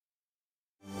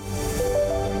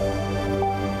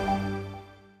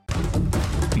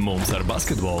Mums ar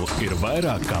basketbolu ir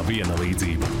vairāk kā viena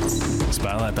līdzība.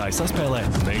 Spēlētāji saspēlē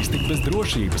neiztikt bez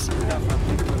drošības.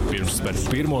 Pirms spērt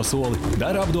pirmo soli,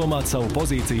 dara apdomāt savu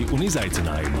pozīciju un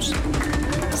izaicinājumus.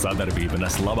 Sadarbība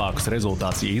nes labākus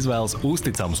rezultātus, ja izvēlas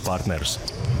uzticamus partnerus.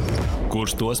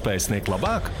 Kurš to spēj sniegt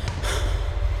labāk?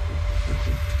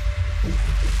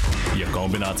 Ja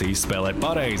kombinācijas spēlē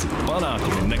pareizi,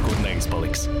 panākumi nekur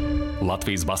neizpaliks.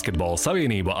 Latvijas basketbola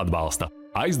savienība atbalsta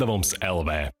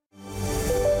Aizdevums.lv.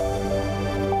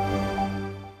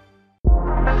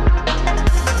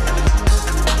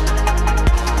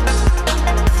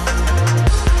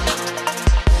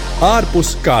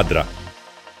 Ārpus kadra.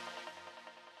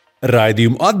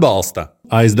 Raidījumu atbalsta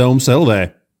Aizdevums.lv.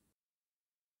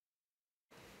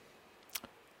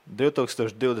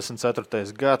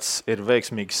 2024. gads ir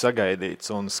veiksmīgi sagaidīts,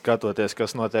 un skatoties,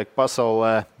 kas notiek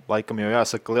pasaulē, laikam jau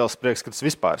jāsaka liels prieks, ka tas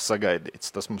vispār ir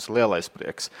sagaidīts. Tas mums ir lielais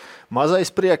prieks. Mazais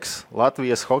prieks –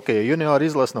 Latvijas hokeja junioru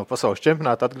izlase no pasaules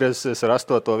čempionāta atgriezusies ar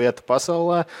 8. vietu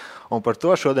pasaulē, un par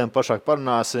to šodien plašāk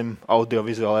parunāsim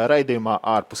audiovizuālajā raidījumā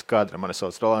Ārpus kadra. Mani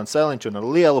sauc Rolands Cēliņš, un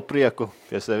ar lielu prieku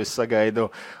pie sevis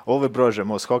sagaidu Ulvi Broža,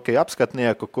 mūsu hokeja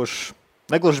apskatnieku, kurš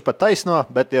negluži pat taisno,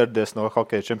 bet ieradies no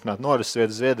hokeja čempionāta norises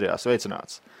vietas Zviedrijā.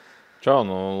 Sveicināts! Čau,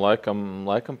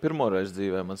 laikam pirmo reizi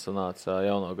dzīvē man sanāca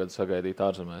jauno gadu sagaidīt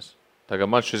ārzemēs.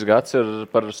 Tagad man šis gads ir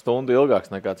par stundu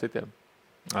ilgāks nekā citiem.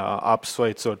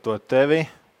 Apsveicot to tevi,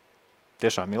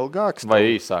 tiešām ilgāks?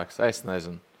 Vai īsāks? Es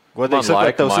nezinu. Godīgi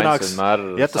sakot, tev sanāks,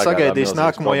 ja tu sagaidīsi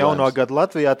nākamo jauno gadu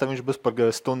Latvijā, tad viņš būs par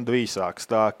stundu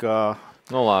īsāks. Tā kā...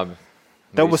 Nu labi.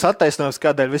 Tev būs attaisnojums,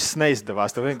 kādēļ viss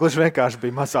neizdevās. Tev vienkārši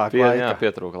bija mazāk laika. Jā,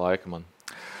 pietrūka laika man.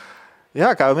 Jā,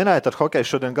 kā jau minējāt, ar hokeju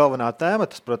šodien galvenā tēma,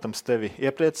 tas, protams, tevi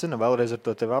iepriecina, vēlreiz ar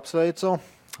to tevi apsveicu.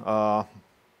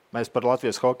 Mēs par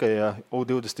Latvijas hokeja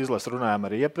U20 izlasi runājām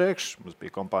arī iepriekš. Mums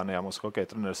bija kompānijā mūsu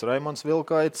hokeja treneris Raimonds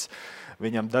Vilkaits.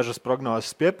 Viņam dažas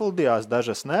prognozes piepildījās,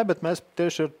 dažas ne, bet mēs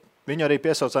tieši viņu arī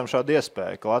piesaucām šādu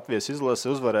iespēju, ka Latvijas izlase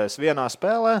uzvarēs vienā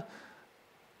spēlē,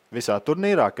 visā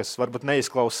turnīrā, kas varbūt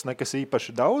neizklausās nekas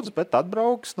īpaši daudz, bet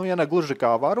atbrauks, ja ne gluži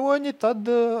kā varoņi,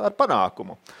 tad ar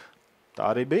panākumu. Tā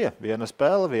arī bija. Viena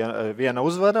spēle, viena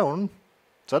uzvara un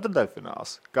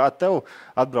ceturtdaļfināls. Kā tev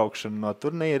atbraukšana no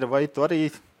turnīra, vai tu arī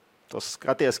to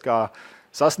skaties kā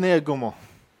sasniegumu?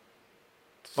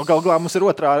 Galu galā mums ir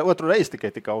otru reizi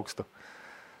tikai tik augstu.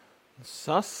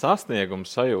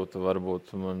 Sasniegums sajūta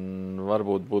varbūt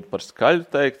būt par skaļu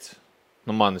teikts.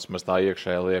 Man vismaz tā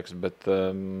iekšēji liekas, bet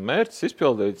mērķis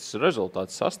izpildīts,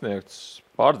 rezultāts sasniegts,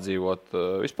 pārdzīvot.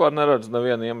 Vispār neredzu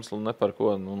nevienu iemeslu ne par ko.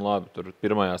 Labi, tur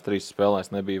pirmajās 3 spēlēs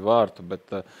nebija vārtu, bet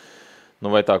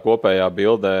vai tā kopējā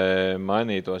bildē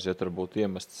mainītos, ja tur būtu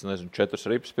iemests, 4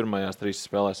 rips pirmajās 3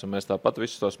 spēlēs, un mēs tāpat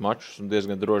visus tos mačus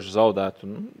diezgan droši zaudētu.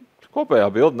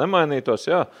 Kopējā bilde nemainītos,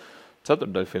 jā.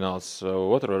 Ceturtdaļfināls,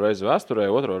 otro reizi vēsturē,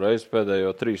 otro reizi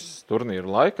pēdējo 3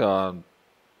 turnīru laikā.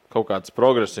 Kaut kāds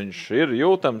progresiņš ir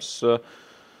jūtams,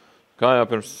 kā jau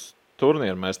pirms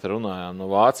turnīra mēs te runājām.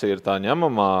 Vācija ir tā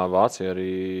ņemamā, Vācija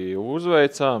arī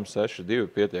uzveicām,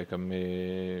 6-2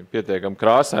 pietiekami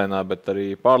krāsainā, bet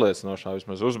arī pārliecinošā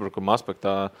vismaz uzbrukuma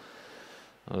aspektā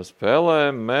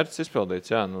spēlē. Mērķis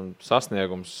izpildīts, jā,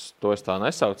 sasniegums, to es tā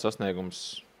nesaucu,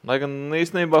 sasniegums. Lai gan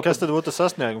īstenībā... Kas tad būtu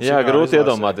sasniegums? Jā, grūti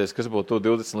iedomāties, kas būtu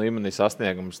U20 līmenī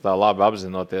sasniegums, tā labi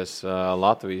apzinoties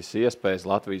Latvijas iespējas,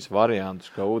 Latvijas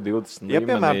variantus, ka U20 līmenī... Ja,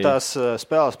 piemēram, tās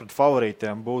spēles pret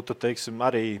favorītiem būtu, teiksim,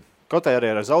 arī kaut arī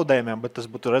ar zaudējumiem, bet tas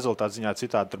būtu rezultāts ziņā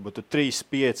citādi. Tur būtu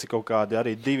 3-5 kaut kādi,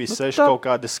 arī 2-6 kaut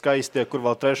kādi skaistie, kur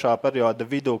vēl trešā perioda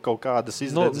vidū kaut kādas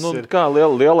izredzes ir. Kā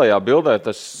lielajā bildē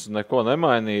tas neko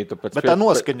nemainītu. Pēc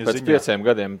 5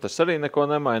 gadiem tas arī neko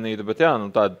nemainītu, bet jā,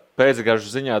 tāda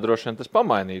pēcgažu ziņā droši vien tas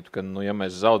pamainītu, ka, ja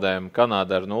mēs zaudējam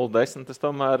Kanādā ar 0-10, tas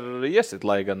tomēr iesit,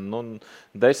 lai gan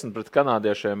 10 pret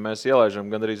kanādiešiem mēs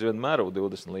ielaižam gan arī vienmēr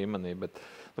U20 līmenī, bet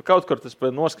kaut kur tas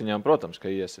pēc noskaņām, protams, ka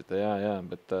iesita, jā,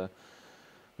 bet,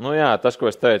 tas,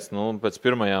 ko es teicu, pēc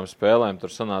pirmajām spēlēm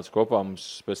tur sanāca kopā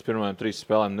mums pēc pirmajām 3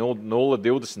 spēlēm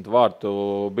 0-20 vārtu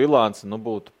bilance,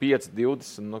 būtu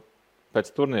 5-20, pēc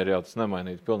turnīra jau tas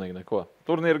nemainītu pilnīgi neko.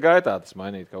 Turnīra gaitā tas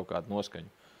mainītu kaut kādu noskaņu,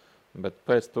 bet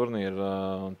pēc turnīra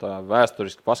tā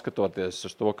vēsturiski paskatoties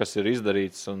uz to, kas ir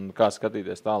izdarīts un kā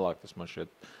skatīties tālāk, tas man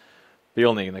šķiet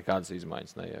pilnīgi nekādas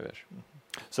izmaiņas neievieš.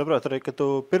 Saprotu arī, ka tu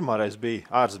pirmāreiz biji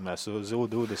ārzemēs uz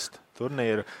U20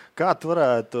 turnīru. Kā tu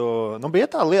varētu, bija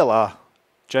tā lielā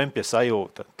čempija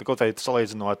sajūta? Kaut vai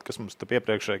salīdzinot, kas mums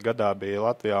iepriekšējā gadā bija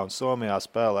Latvijā un Somijā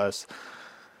spēlēs.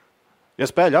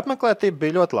 Ja spēļu apmeklētība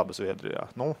bija ļoti laba Zviedrijā.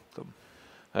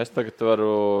 Es tagad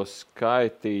varu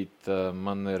skaitīt,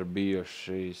 man ir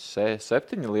bijuši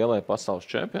 7 lielie pasaules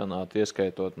čempionāti,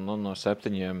 ieskaitot no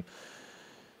 7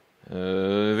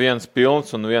 Viens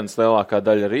pilns un viens lielākā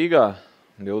daļa Rīgā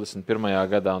 21.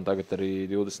 gadā un tagad arī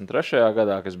 23.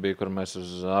 gadā, kas bija, kur mēs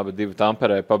uz abi divi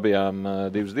Tamperē pabijām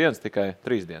 2 dienas, tikai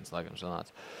 3 dienas, laikam,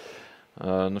 sanāca.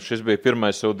 Šis bija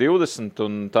pirmais U20,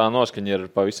 un tā noskaņa ir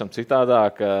pavisam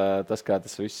citādāk. Tas, kā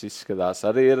tas viss izskatās,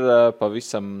 arī ir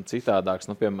pavisam citādāks.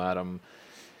 Piemēram,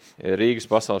 Rīgas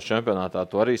pasaules čempionātā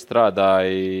tu arī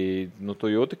strādāji. Tu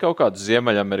jūti kaut kādu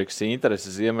Ziemeļamerikas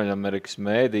interesi, Ziemeļamerikas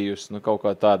mēdījus, kaut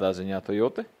kā tādā ziņā tu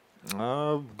jūti?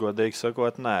 Godīgi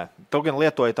sakot, nē. Tu gan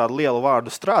lietoji tādu lielu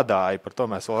vārdu strādāji, par to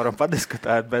mēs varam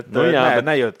padiskutēt, bet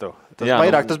nejūtu.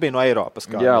 Tas bija no Eiropas.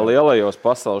 Lielajos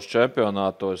pasaules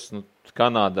čempionātos,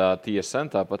 Kanādā TSN,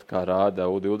 tāpat kā rāda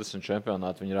U20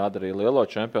 čempionātu, viņi rāda arī lielo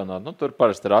čempionātu. Tur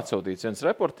parasti ir atsūtīts viens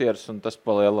reportieris, un tas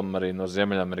palielam arī no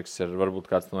Ziemeļamerikas ir varbūt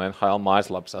kāds no NHL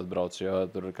mājaslapas atbrauc, jo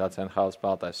tur ir kāds NHL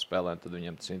spēlētājs spēlē, un tad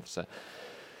viņiem tas interesē.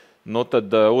 Tad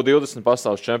U20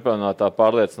 pasaules čempionātā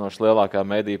pārliecinoši lielākā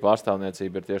mediju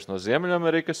pārstāvniecība ir tieši no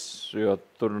Ziemeļamerikas, jo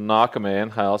tur nākamie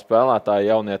NHL spēlētāji,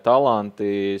 jaunie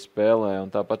talanti spēlē, un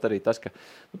tāpat arī tas, ka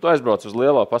tu aizbrauc uz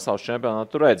lielo pasaules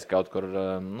čempionātu, tu redzi kaut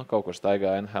kur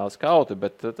staigā NHL skauti,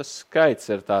 bet tas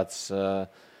skaits ir tāds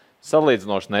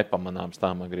salīdzinoši nepamanāms,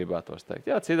 tā man gribētos teikt.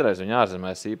 Jā, citreiz viņi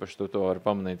ārzemēs īpaši tu to vari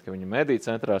pamanīt, ka viņi mediju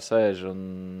centrā sēž un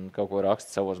kaut ko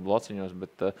raksta savos blociņos,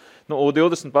 bet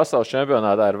U20 pasaules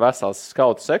čempionātā ir vesels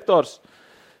skautu sektors,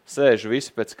 sēž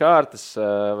visi pēc kārtas,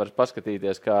 var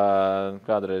paskatīties, kā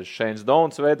kādreiz Shanes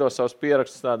Downs veido savus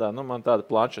pierakstus tādā, man tāda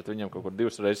planšeta viņam kaut kur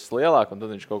 2 reizes lielāk, un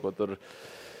tad viņš kaut ko tur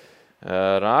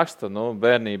raksta.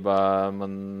 Bērnībā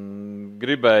man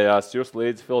gribējās just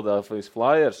līdzi Philadelphijas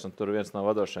Flyers, un tur viens no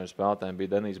vadošajiem spēlētājiem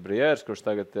bija Denijs Briers, kurš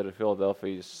tagad ir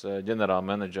Philadelphijas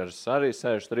ģenerālmenedžers, arī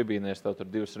sēž tribīnēs, tev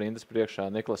tur 2 rindas priekšā.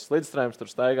 Niklas Lidstrēms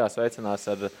tur staigā, sveicinās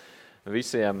ar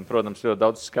visiem, protams, ļoti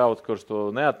daudz skautu, kurus tu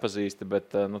neatpazīsti, bet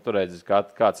tu redzi,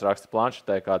 kāds raksta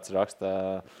planšetē, kāds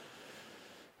raksta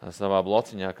savā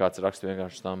blociņā, kāds raksta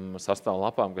vienkārši tam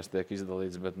sastāvlapām, kas tiek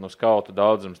izdalīts, bet skautu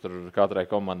daudzums tur katrai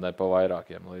komandai pa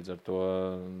vairākiem. Līdz ar to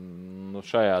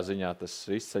šajā ziņā tas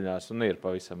izceļās un ir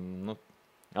pavisam,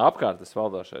 apkārt tas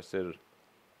valdošais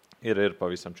ir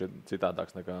pavisam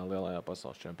citādāks nekā lielajā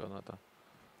pasaules čempionātā.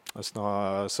 Es no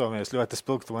Somijas ļoti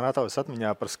spilgtu man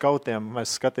atmiņā par skautiem.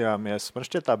 Mēs skatījāmies, man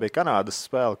šķiet tā bija Kanādas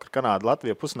spēle, kur Kanāda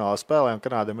Latvija pusfinālā spēlēja, un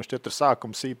Kanādai man šķiet tur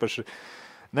sākums īpaši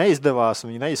neizdevās,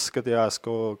 viņi neizskatījās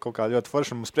kaut kā ļoti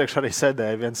forši. Mums priekš arī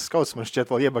sēdēja viens skauts, man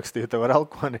šķiet vēl iebakstīja tev ar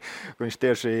elkoni, viņš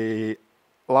tieši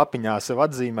lapiņā sev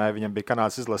atzīmēja, viņam bija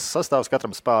Kanādas izlases sastāvs,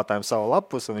 katram spēlētājiem savu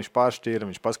lapus, un viņš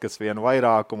pāršķīra, viņš paskats vienu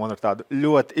vairākumu, un ar tādu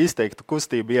ļoti izteiktu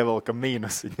kustību ievelka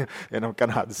mīnusiņu vienam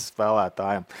Kanādas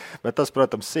spēlētājam. Bet tas,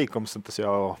 protams, sīkums, un tas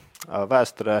jau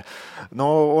vēsturē.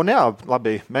 Un jā,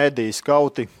 labi, mēdīji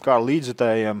skauti, kā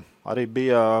līdzjutējiem, arī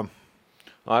bija...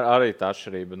 Arī tā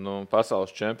atšķirība.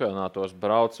 Pasaules čempionātos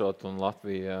braucot, un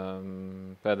Latvija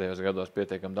pēdējos gados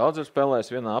pietiekami daudz ir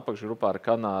spēlējusi vienā apakšgrupā ar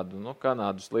Kanādu.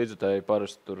 Kanādas līdzjutēji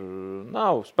parasti tur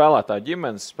nav spēlētāji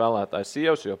ģimenes, spēlētāji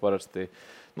sievas, jo parasti,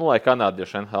 lai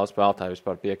kanādieši NHL spēlētāji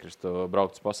vispār piekristu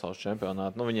braukt uz pasaules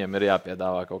čempionātu, viņiem ir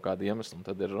jāpiedāvā kaut kādi iemesli, un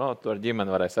tad ir, tu ar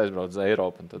ģimeni varēs aizbraukt uz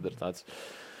Eiropu, un tad ir tāds...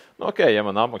 ja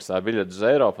man apmaksā biļeti uz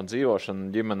Eiropu un dzīvošanu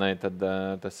ģimenei, tad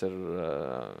tas ir,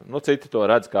 citi to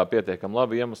redz kā pietiekami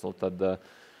labi iemesli, tad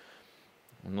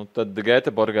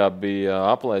Gēteborgā bija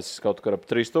aplēsis kaut kur ap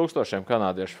 3000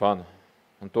 kanādiešu fanu.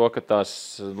 Un to, ka tās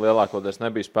lielākoties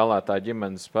nebija spēlētāji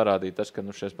ģimenes, parādīja tas, ka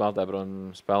šie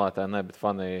spēlētāji ne, bet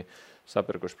fani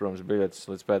sapirkuši, protams, biļetes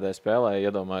līdz pēdējai spēlē,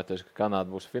 iedomājoties, ka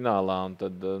Kanāda būs finālā, un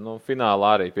tad finālā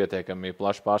arī pietiekami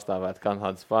plaši pārstāvēt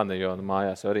Kanādas fani, jo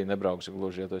mājās arī nebrauks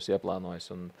gluži, ja tu esi ieplānojis.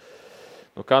 Un,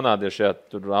 kanādieši,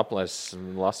 tur aplēs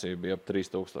lasīja bija ap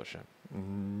 3000.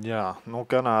 Jā,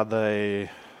 Kanādai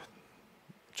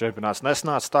čempionāts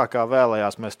nesnāca tā, kā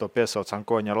vēlējās. Mēs to piesaucām,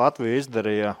 ko viņi ar Latviju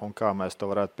izdarīja un kā mēs to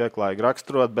varētu pieklājīgi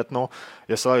raksturot. Bet,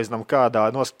 ja salīdzinām, kādā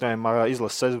noskaņojumā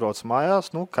izlases aizbrauc mājās,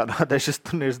 Kanādai šis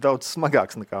turnīrs daudz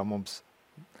smagāks nekā mums.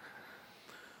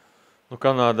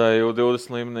 Kanādai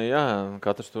U20 līmenī, jā,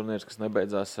 katrs turnīrs, kas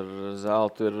nebeidzās ar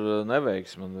zeltu, ir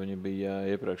neveiksmi. Viņi bija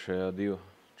iepriekšējā 2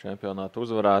 čempionātu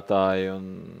uzvarētāji un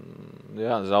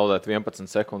zaudēt 11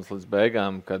 sekundes līdz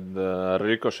beigām, kad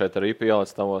rikošēt arī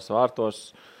pieliec tavos vārtos.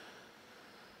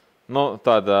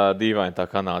 Tāda dīvaina tā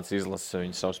Kanādas izlase.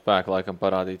 Viņi savu spēku laikam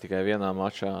parādīja tikai vienā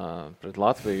mačā pret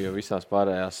Latviju, jo visās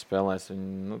pārējās spēlēs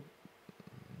viņi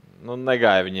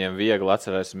negāja viņiem viegli.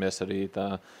 Atcerēsimies arī tā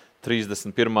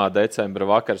 31. decembra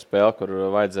vakar spēle, kur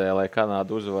vajadzēja, lai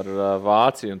Kanāda uzvar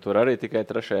Vāciju, un tur arī tikai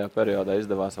 3. periodā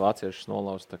izdevās vāciešus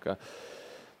nolaust.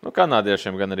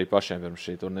 Kanādiešiem gan arī pašiem pirms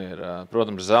šī turnīra.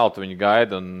 Protams, zeltu viņi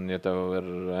gaida, un ja tev ir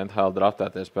NHL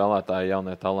draftētie spēlētāji,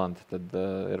 jaunie talanti, tad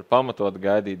ir pamatot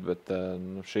gaidīt, bet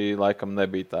šī laikam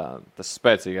nebija tas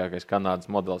spēcīgākais Kanādas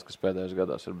modelis, kas pēdējos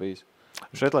gados ir bijis.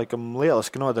 Šeit, laikam,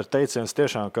 lieliski nodara teiciens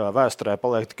tiešām, ka vēsturē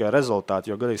paliek tikai rezultāti,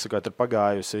 jo, godīgi sakot, ir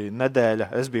pagājusi nedēļa.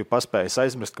 Es biju paspējis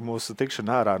aizmirst, ka mūsu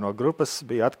tikšana ārā no grupas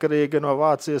bija atkarīga no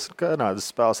Vācijas un Kanādas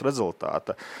spēles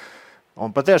rezultāta.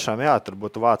 Un patiešām, jā, tur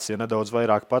būtu Vācija nedaudz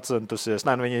vairāk pacentusies.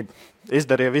 Viņi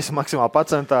izdarīja visu maksimāli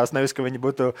pacentās, nevis, ka ja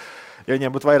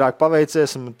viņiem būtu vairāk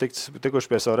paveicies un tikuši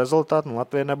pie savu rezultātu, un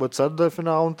Latvija nebūtu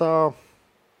ceturtdaļfināla, un tā,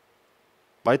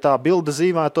 vai tā bilde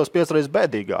zīmētos 5 reizes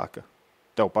bēdīgāka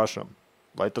tev pašam?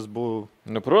 Vai tas būtu?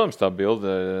 Protams, tā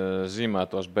bilde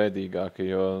zīmētos bēdīgāka,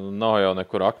 jo nav jau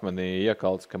nekur akmenī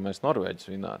iekalts, ka mēs Norvēģis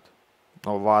vinētu.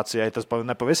 Vācijai tas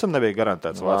nepavisam nebija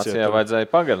garantēts. Vācijai vajadzēja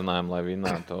pagarinājumu, lai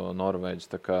vinētu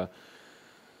Norvēģis. Tā kā,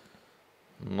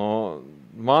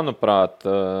 manuprāt,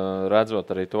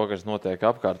 redzot arī to, kas notiek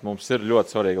apkārt, mums ir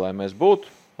ļoti svarīgi, lai mēs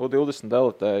būtu U20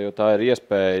 elitē, jo tā ir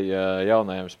iespēja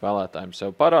jaunajiem spēlētājiem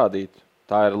sev parādīt.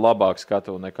 Tā ir labāka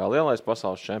skatuve nekā lielais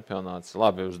pasaules čempionāts.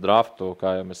 Labi, uz draftu,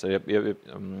 kā jau mēs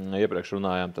iepriekš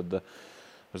runājām, tad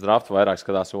uz draftu vairāk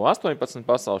skatās U18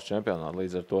 pasaules čempionātu.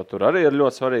 Līdz ar to tur arī ir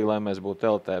ļoti svarīgi, lai mēs būtu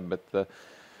elitē, bet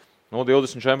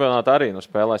U20 čempionātā arī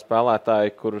spēlē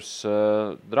spēlētāji, kurus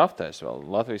draftēs vēl.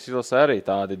 Latvijas izlasē arī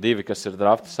tādi 2, kas ir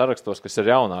drafta sarakstos, kas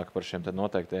ir jaunāki par šiem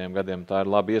noteiktajiem gadiem. Tā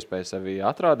ir laba iespēja sevi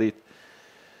atrādīt.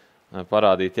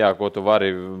 Parādīt, ko tu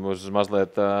vari uz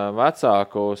mazliet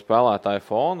vecāku spēlētāju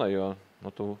fona, jo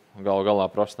tu galu galā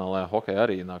profesionālajā hokejā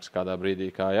arī nāks kādā brīdī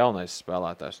kā jaunais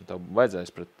spēlētājs. Un tev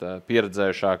vajadzēs pret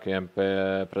pieredzējušākiem,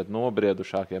 pret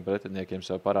nobriedušākiem pretiniekiem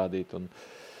sev parādīt. Un,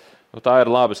 tā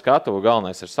ir laba skatuve.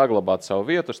 Galvenais ir saglabāt savu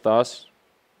vietu uz tās.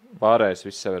 Pārējais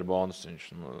viss sev ir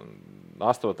bonusiņš.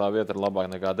 8. vieta ir labāk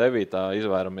nekā 9.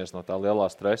 Izvairamies no tā lielā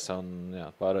stresa un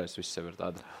pārējais viss sev ir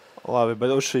tāda. Labi, bet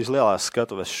uz šīs lielās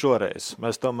skatuves šoreiz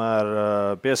mēs tomēr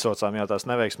piesaucām jau tās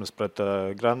neveiksmes pret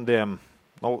grandiem.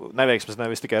 Neveiksmes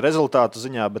nevis tikai rezultātu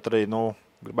ziņā, bet arī,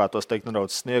 gribētos teikt,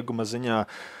 nedaudz snieguma ziņā.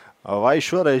 Vai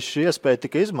šoreiz šī iespēja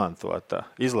tika izmantota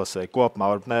izlasei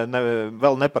kopumā?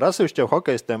 Vēl ne par atsevišķiem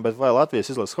hokeistiem, bet vai Latvijas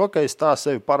izlases hokejs tā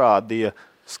sevi parādīja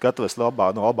skatuves no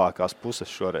labākās puses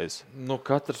šoreiz?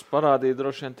 Katrs parādīja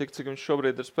droši vien tik, cik viņš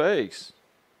šobrīd ir spējīgs.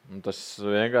 Un tas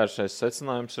vienkāršais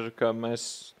secinājums ir, ka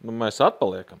mēs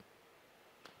atpaliekam.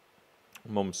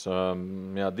 Mums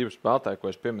 2 spēlētāji, ko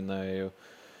es pieminēju,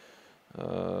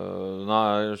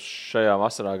 šajā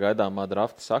vasarā gaidāmā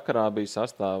drafta sakarā bija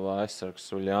sastāvā aizsargs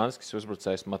Uļānskis,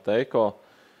 uzbrucējs Mateiko.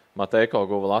 Mateiko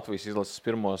guva Latvijas izlases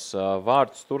pirmos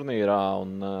vārtus turnīrā,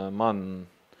 un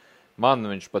man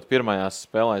viņš pat pirmajās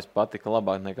spēlēs patika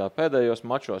labāk nekā pēdējos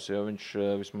mačos, jo viņš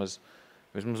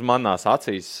vismaz manās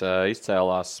acīs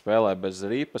izcēlās spēlē bez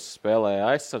rīpas, spēlēja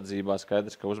aizsardzībā.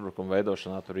 Skaidrs, ka uzbrukuma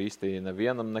veidošanā tur īsti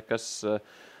nevienam nekas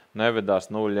nevedās.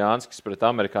 Uļānskis pret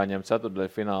amerikāņiem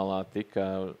ceturtdaļfinālā tika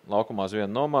laukumā uz 1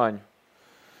 nomaiņu.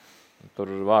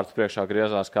 Tur vārtu priekšā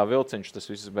griezās kā vilciņš. Tas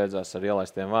viss beidzās ar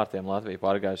ielaistiem vārtiem. Latvija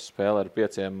pārgājusi spēle ar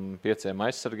 5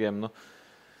 aizsargiem.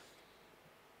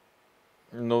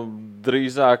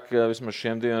 Drīzāk, vismaz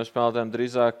šiem 2 spēlētājiem,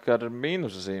 drīzāk ar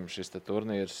mīnuszīmi šis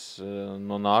turnīrs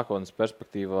no nākotnes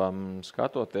perspektīvām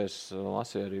skatoties.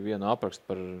 Lasīju arī vienu aprakstu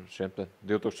par šiem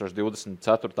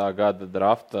 2024. gada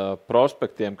drafta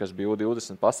prospektiem, kas bija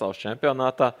U20 pasaules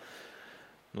čempionātā.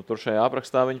 Tur šajā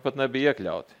aprakstā viņi pat nebija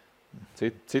iekļauti.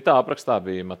 Citā aprakstā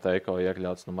bija Mateiko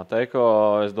iekļauts. Mateiko,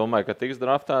 es domāju, ka tiks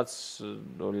draftēts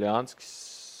Uļānskis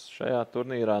šajā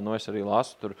turnīrā. Es arī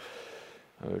lasu tur.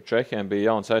 Čehiem bija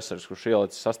jauns aizsargs, kurš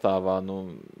ielicis sastāvā.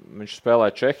 Viņš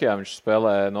spēlē Čehijā, viņš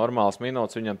spēlē normālas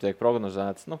minūtes, viņam tiek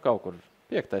prognozēts kaut kur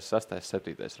 5., 6.,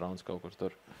 7. rauns kaut kur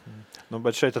tur.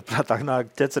 Bet šeit prātāk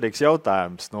nāk ķecerīgs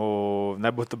jautājums.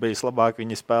 Nebūtu bijis labāk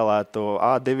viņi spēlētu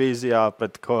A divīzijā,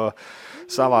 pret ko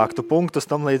savāktu punktus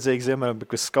tam līdzīgi Ziemeļam,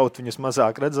 kas kaut viņus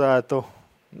mazāk redzētu.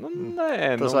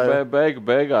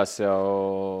 Beigās jau...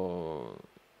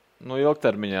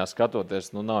 ilgtermiņā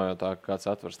skatoties, nav jau tā, kāds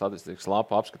atver statistikas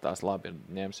lapu, apskatās, labi,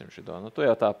 ņemsim šito. Tu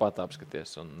jau tāpat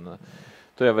apskaties. Un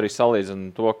tu jau arī salīdzini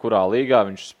to, kurā līgā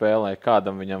viņš spēlē,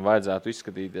 kādam viņam vajadzētu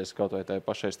izskatīties kaut vai tai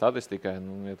pašai statistikai.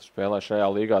 Ja tu spēlē šajā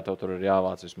līgā, tev tur ir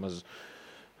jāvāc vismaz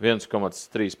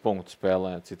 1,3 punktu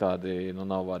spēlē. Citādi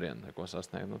nav variantu neko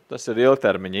sasniegt. Tas ir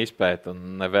ilgtermiņa izpēta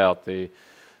un nevēlti.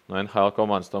 NHL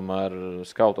komandas tomēr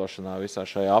skautošanā visā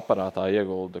šajā aparātā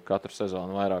iegulda katru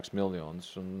sezonu vairākus miljonus.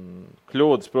 Un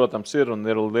kļūdas, protams, ir un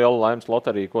ir liela laimes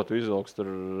loterija, ko tu izvilksi tur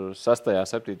 6.,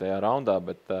 7. raundā,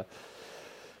 bet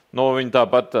Viņi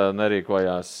tāpat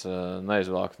nerīkojās,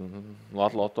 neizvākt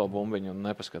loto bumbiņu un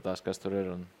nepaskatās, kas tur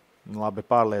ir. Labi,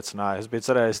 pārliecināju. Es biju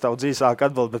cerējis tavu dzīsāku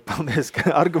atbildi, bet paldies,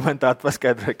 ka argumentēti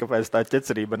paskaidroja, kāpēc tā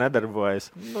ķecerība nedarbojas.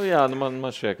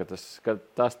 Man šķiet, ka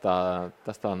tas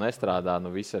tā nestrādā.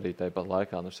 Visi arī tāpat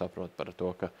laikā saprot par to,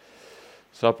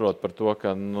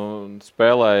 ka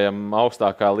spēlējam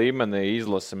augstākā līmenī,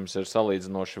 izlases ir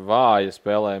salīdzinoši vāja,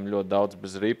 spēlējam ļoti daudz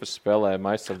bez ripas, spēlējam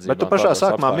aizsardzībā. Bet tu pašā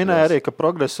sākumā minēji arī, ka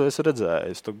progresu esi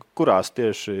redzējis. Tu kurās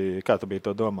tieši, kā tu biji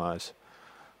to domājis?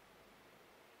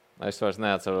 Es vairs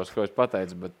neatceros, ko es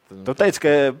pateicu. Bet, tu teici,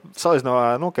 ka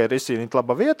salīdzinājumā, ka ir izcīnīta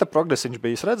laba vieta, progresiņš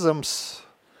bijis redzams.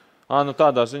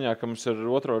 Tādā ziņā, ka mums ir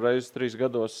otro reizi 3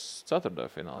 gados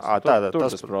ceturtdaļfināls. Tur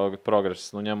tas progress,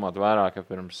 ņemot vērā, ka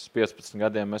pirms 15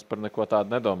 gadiem mēs par neko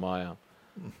tādu nedomājām.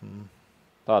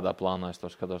 Tādā plānā es to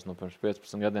skatos. Pirms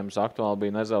 15 gadiem es aktuāli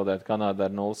bija nezaudēt Kanādā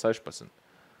ar 0,16.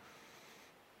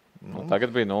 Tagad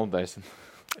bija 0,10.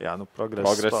 Jā,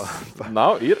 progress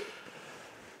nav, ir.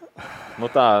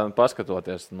 Tā,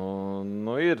 paskatoties,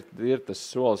 ir tas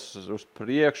solis uz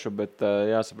priekšu, bet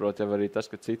jāsaprot jau arī tas,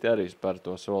 ka citi arī spēr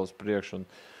to soli uz priekšu.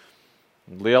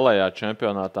 Lielajā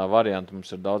čempionātā variantu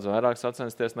mums ir daudz vairāk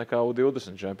sacensties nekā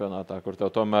U20 čempionātā, kur tev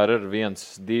tomēr ir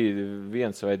viens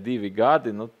vai divi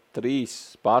gadi, 3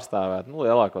 pārstāvēt.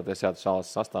 Lielākoties jā, tas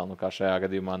salas sastāv, kā šajā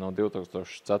gadījumā no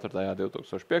 2004.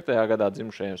 2005. Gadā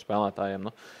dzimušajiem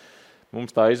spēlētājiem.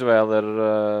 Mums tā izvēle ir...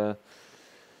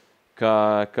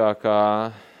 Kā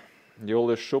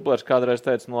Julijs Šuplers kādreiz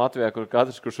teica, Latvijā, kur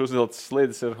katrs, kurš uzvilcis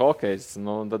slīdes, ir hokejs.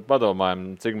 Tad padomājam,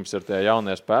 cik mums ir tie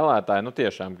jaunie spēlētāji,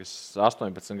 tiešām, kas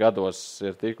 18 gados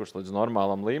ir tikuši līdz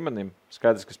normālam līmenim.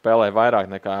 Skaidrs, ka spēlē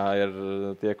vairāk nekā ir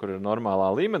tie, kur ir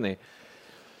normālā līmenī.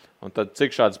 Un tad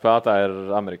cik šādi spēlētāji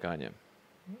ir amerikāņiem?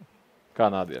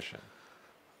 Kanādiešiem.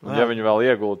 Ja viņi vēl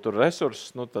iegulda tur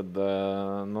resursus, tad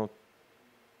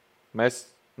mēs...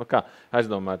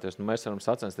 aizdomājieties, mēs varam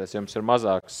sacensties. Ja mums ir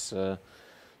mazāks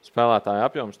spēlētāju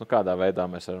apjoms, kādā veidā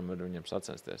mēs varam ar viņiem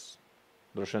sacensties?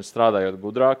 Droši vien strādājot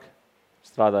gudrāk,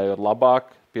 strādājot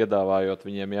labāk, piedāvājot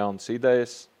viņiem jaunas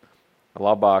idejas,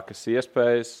 labākas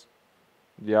iespējas,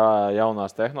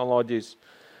 jaunās tehnoloģijas.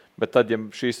 Bet tad, ja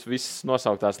šīs visas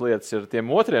nosauktās lietas ir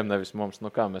tiem otriem, nevis mums,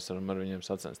 kā mēs varam ar viņiem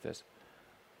sacensties?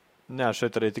 Jā,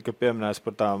 šeit arī tika pieminēts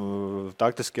par tām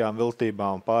taktiskajām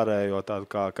viltībām un pārējo tādu,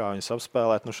 kā viņas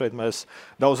apspēlēt. Šeit mēs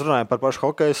daudz runājam par pašu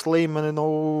hokejas līmeni,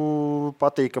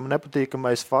 patīkam,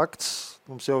 nepatīkamais fakts.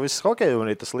 Mums jau viss hokeja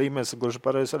un tas līmenis, gluži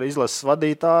pareizi arī izlases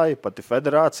vadītāji, pati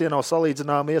federācija nav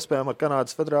salīdzināma iespējama ar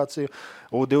Kanādas federāciju.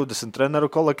 U20 treneru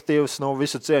kolektīvs,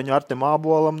 visu cieņu Artim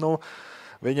Ābolam,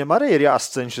 viņam arī ir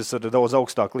jāsacenšas ar daudz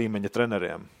augstāku līmeņa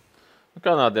treneriem.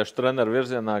 Kanādiešu treneru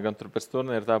virzienā gan tur pēc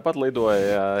turnīra tāpat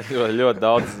lidoja, jo ļoti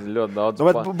daudz.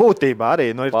 Bet būtībā arī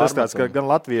ir tas tāds, ka gan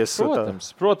Latvijas...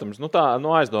 Protams,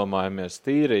 aizdomājamies,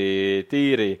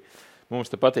 tīri. Mums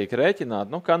te patīk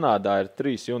rēķināt. Kanādā ir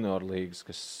 3 junioru līgas,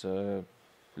 kas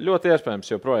ļoti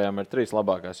iespējams joprojām ir 3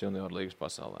 labākās junioru līgas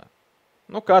pasaulē.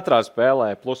 Katrā spēlē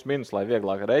plus minus, lai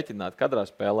vieglāk rēķināt, katrā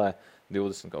spēlē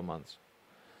 20 komandas.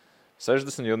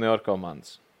 60 junioru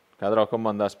komandas. Katrā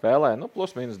komandā spēlē,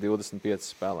 plus minus 25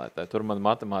 spēlētāji. Tur man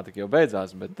matemātika jau beidzās,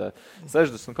 bet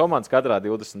 60 komandas, katrā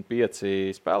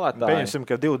 25 spēlētāji. Pieņemsim,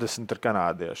 ka 20 ir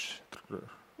kanādieši.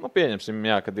 Pieņemsim,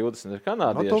 jā, ka 20 ir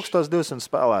kanādieši. 1200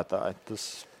 spēlētāji.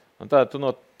 Un tā, tev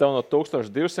no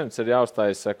 1200 ir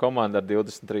jāuztais komanda ar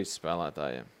 23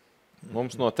 spēlētājiem.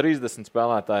 Mums no 30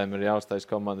 spēlētājiem ir jāuztais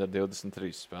komanda ar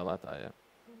 23 spēlētājiem.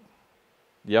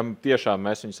 Ja tiešām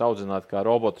mēs viņus audzinātu kā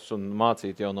robotus un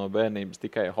mācītu jau no bērnības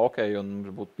tikai hokeju un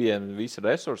mums būtu pieejami visi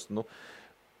resursi,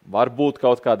 varbūt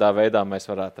kaut kādā veidā mēs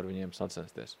varētu ar viņiem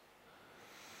sacensties.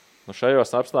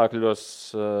 Šajos apstākļos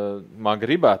man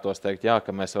gribētos teikt, jā, ka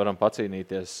mēs varam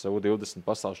pacīnīties U20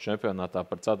 pasaules čempionātā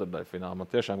par ceturtdaļfinālu. Man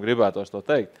tiešām gribētos to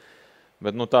teikt,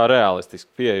 bet tā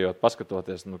realistiski pieejot,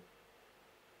 paskatoties,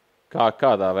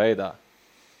 kādā veidā.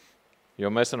 Jo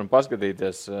mēs varam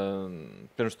paskatīties,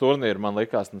 pirms turnīra man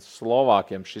likās,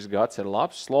 Slovākiem šis gads ir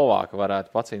labs. Slovāki varētu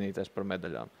pacīnīties par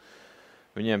medaļām.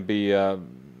 Viņiem bija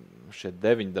šie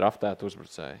 9 draftēti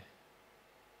uzbrucēji.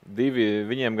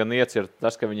 Viņiem gan iecir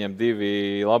tas, ka viņiem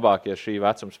 2 labākie šī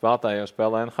vecuma spēlētāji jau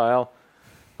spēlē NHL,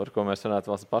 par ko mēs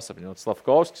varētu vēl pasapņot.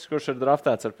 Slavkovskis, kurš ir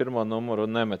draftēts ar 1. numuru,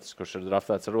 un Nemetis, kurš ir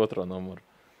draftēts ar 2. numuru.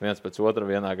 Viens pēc otra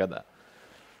vienā gadā.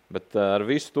 Bet ar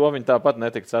visu to viņi tāpat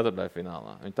netika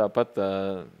ceturtdaļfinālā. Viņi tāpat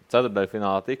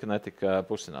ceturtdaļfinālā netika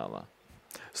pusfinālā.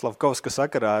 Slavkovska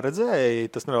sakarā redzēja,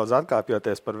 tas nedaudz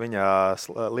atkāpjoties par viņa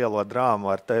lielo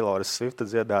drāmu ar Taylora Swifta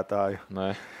dziedātāju. Nē.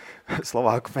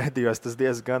 Slovāku mēdījos tas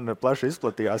diezgan plaši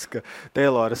izplatījās, ka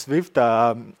Taylora Swiftā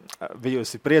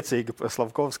bijusi priecīga par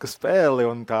Slavkovska spēli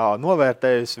un kā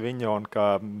novērtējusi viņu un kā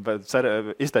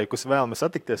izteikusi vēlmi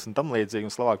satikties un tam līdzīgi.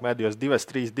 Un Slovāku mēdījos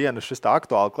 2-3 dienas šis tā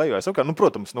aktuāli klejojas.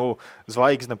 Protams,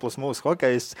 zvaigzne plus mūsu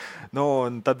hokejs.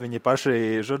 Un tad viņi paši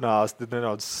žurnālisti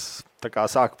nedaudz tā kā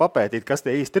sāka papētīt, kas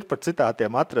tie īsti ir par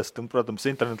citātiem atrast. Un, protams,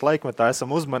 internetu laikmetā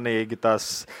esam uzmanīgi,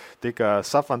 tās tika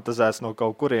safantazēts no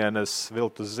kaut kurienes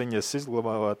viltus ziņas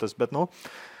izglabātas, bet,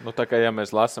 tā kā, ja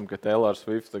mēs lasam, ka Taylor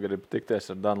Swift grib tikties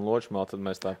ar Danu Ločmelu, tad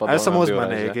mēs tā padomājam. Esam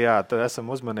uzmanīgi, tad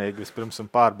esam uzmanīgi vispirms un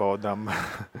pārbaudām.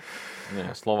 Jā,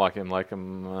 Slovākiem laikam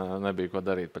nebija ko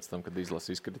darīt pēc tam, kad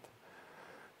izlase izkrita.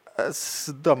 Es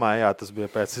domāju, tas bija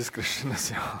pēc izkrišanas,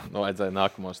 jā. Vajadzēja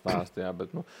nākamo stāstu, jā,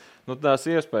 bet, tās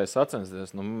iespējas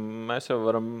sacensties, mēs jau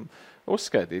varam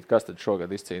uzskaitīt, kas tad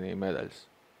šogad izcīnīja medaļas.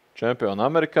 Čempioni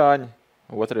amerikāņi,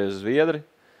 otrie zviedri,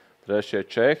 trešie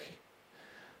čehi,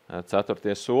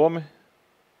 ceturtie somi,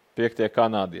 piektie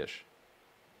kanādieši.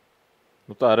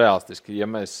 Tā realistiski, ja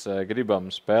mēs gribam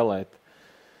spēlēt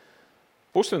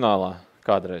pusfinālā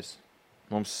kādreiz,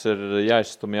 mums ir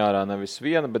jāizstumj ārā nevis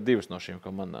viena, bet divas no šīm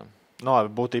komandām.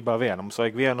 Būtībā viena. Mums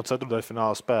vajag vienu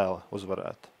ceturtdaļfināla spēli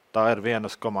uzvarēt. Tā ir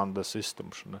vienas komandas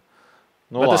izstumšana.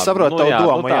 Bet es saprotu tavu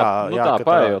domu. Tā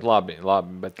paiet labi.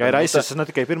 Bet, ka ir aizsistas ne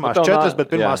tikai pirmās 4, bet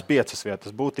pirmās 5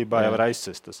 vietas. Būtībā jau ir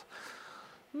aizsistas.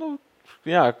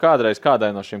 Kādreiz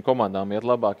kādai no šīm komandām iet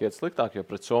labāk, iet sliktāk, jo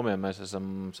pret Somiem mēs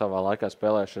esam savā laikā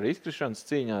spēlējuši arī izkrišanas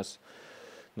cīņās.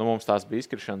 Mums tās bija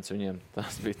izkrišanas, viņiem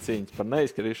tās bija cīņas par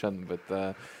neizkrišanu, bet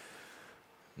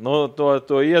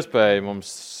to iespēju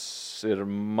mums ir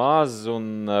maz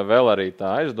un vēl arī tā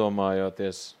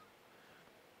aizdomājoties.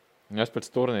 Es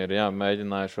pēc turnīra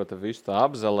mēģināju šo te visu tā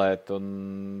apzelēt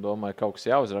un domāju, kaut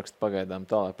kas jāuzraksta pagaidām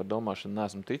tālāk par domāšanu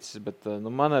neesmu ticis, bet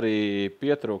man arī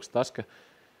pietrūks tas, ka,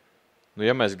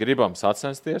 ja mēs gribam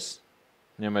sacensties,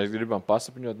 ja mēs gribam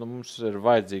pasapņot, mums ir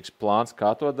vajadzīgs plāns,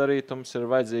 kā to darīt, mums ir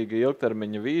vajadzīga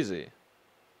ilgtermiņa vīzija.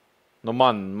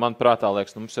 Man prātā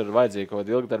liekas, mums ir vajadzīga kaut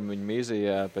kāda ilgtermiņa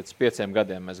vīzija. Pēc 5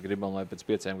 gadiem mēs gribam, lai pēc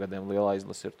 5 gadiem lielā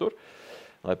izlase ir tur,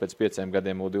 lai pēc 5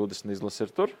 gadiem U20 izlase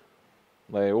ir tur,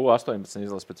 lai U18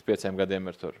 izlase pēc 5 gadiem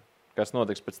ir tur. Kas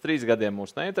notiks pēc 3 gadiem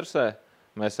mūs neinteresē,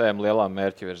 mēs ejam lielā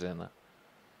mērķa virzienā.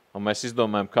 Un mēs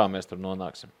izdomājam, kā mēs tur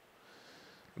nonāksim.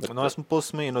 Bet... esmu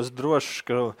plus-mīnus drošs,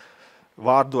 ka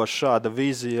vārdos šāda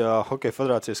vīzija Hokeja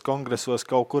federācijas kongresos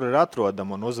kaut kur ir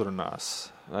atrodama un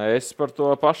uzrunās. Es par to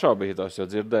pašaubītos, jo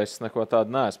dzirdējis neko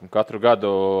tādu neesmu. Katru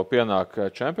gadu pienāk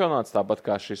čempionāts, tāpat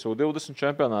kā šis U20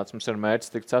 čempionāts. Mums ir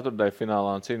mērķis tikt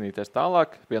ceturtdaļfinālā un cīnīties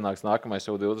tālāk. Pienāks nākamais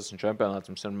U20 čempionāts,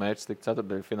 mums ir mērķis tikt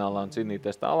ceturtdaļfinālā un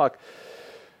cīnīties tālāk.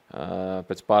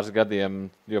 Pēc pāris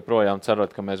gadiem joprojām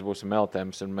cerot, ka mēs būsim LT,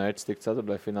 mums ir mērķis tikt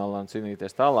ceturtdaļfinālā un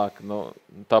cīnīties tālāk.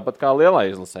 Tāpat kā lielā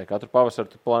izlasē. Katru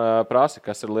pavasaru tu prasi,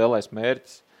 kas ir lielais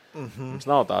mērķis. Mums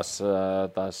nav tās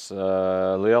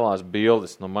lielās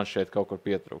bildes, man šeit kaut kur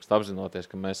pietrūkst, apzinoties,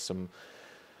 ka mēs esam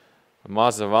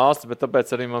maza valsts, bet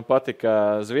tāpēc arī man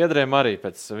patika Zviedriem arī,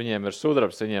 pēc viņiem ir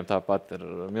sudrabs, viņiem tāpat ir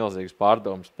milzīgas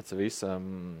pārdomas pēc visu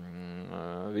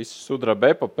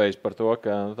sudraba epopejas par to,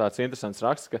 ka tāds interesants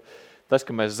raksts, ka tas,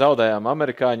 ka mēs zaudējām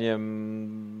amerikāņiem,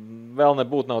 vēl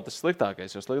nebūtu nav tas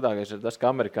sliktākais, jo sliktākais ir tas, ka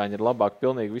amerikāņi ir labāk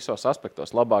pilnīgi visos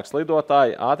aspektos. Labāk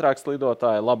slidotāji, ātrāk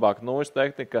slidotāji, labāk nūjas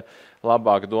tehnika,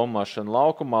 labāk domāšana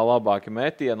laukumā, labāki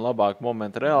metieni, labāk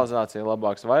momenta realizācija,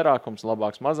 labāks vairākums,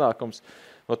 labāks mazākums.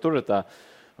 Tur ir tā.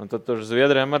 Un tad tur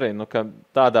Zviedriem arī, ka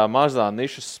tādā mazā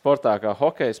nišas sportā kā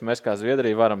hokejs, mēs kā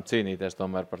Zviedrija varam cīnīties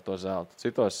tomēr par to zeltu.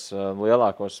 Citos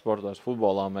lielākos sportos,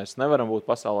 futbolā mēs nevaram būt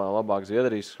pasaulē labāk.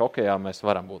 Zviedrijas hokejā mēs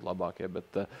varam būt labākie,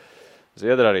 bet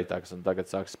Zviedri arī tagad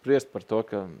sāk spriest par to,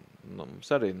 ka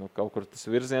mums arī kaut kur tas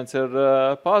virziens ir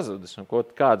pazudis. Un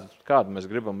kādu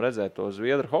mēs gribam redzēt to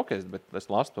Zviedru hokeju, bet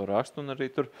es lasu to rakstu un arī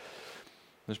tur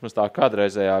vismaz tā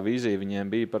kādreizējā vīzija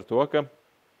viņiem bija par to, ka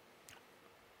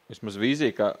vismaz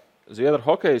vīzija, ka Zviedru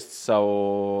hokejists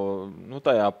savu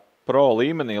tajā pro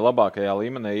līmenī, labākajā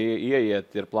līmenī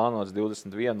ieiet ir plānots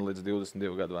 21 līdz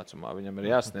 22 gadu vecumā. Viņam ir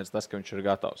jāsniedz tas, ka viņš ir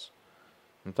gatavs.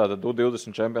 Tātad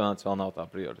U20 čempionāts vēl nav tā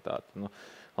prioritāte.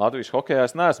 Latvijas hokejā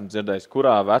es neesmu dzirdējis,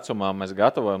 kurā vecumā mēs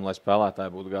gatavojam, lai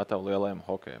spēlētāji būtu gatavi lielajam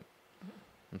hokejam.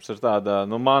 Mums ir tāda,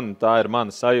 tā ir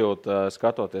mana sajūta,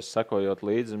 skatoties, sekojot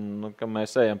līdzi, ka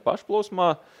mēs ejam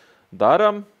pašplūsmā,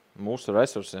 daram, mūsu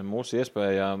resursiem, mūsu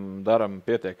iespējām daram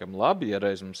pietiekami labi. Ja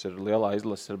reiz mums ir lielā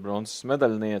izlase, ir bronzas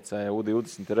medaļniece,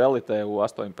 U20 ir elitē,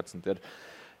 U18 ir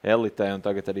elitē, un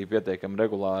tagad arī pietiekami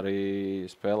regulāri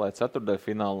spēlē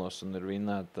ceturtdaļfinālos un ir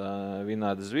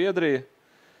vinēta Zviedrija.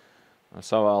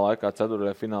 Savā laikā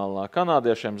ceturtdaļfinālā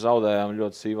kanādiešiem zaudējām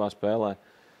ļoti sīvā spēlē.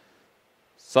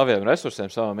 saviem resursiem,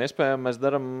 savām iespējām mēs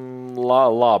darām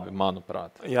labi,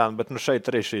 manuprāt. Jā, bet šeit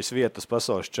arī šīs vietas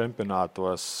pasaules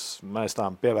čempionātos mēs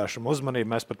tām pievēršam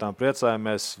uzmanību, mēs par tām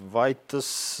priecājamies. Vai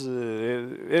tas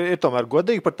ir tomēr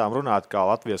godīgi par tām runāt, kā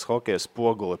Latvijas hokeja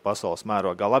spoguli pasaules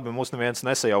mērogā? Labi, mūs neviens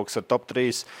nesajauks ar top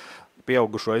 3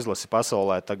 pieaugušo izlasi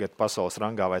pasaulē, tagad pasaules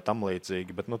rangā vai tam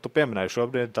līdzīgi, bet tu pieminēji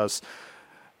šobrīd tās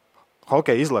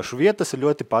hokeja izlašu vietas ir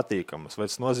ļoti patīkamas. Vai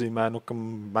tas nozīmē, ka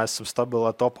mēs esam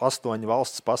stabilā top 8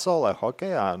 valsts pasaulē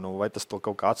hokejā? Vai tas to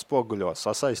kaut kā atspoguļo,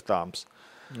 sasaistāms?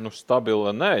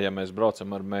 Stabila nē, ja mēs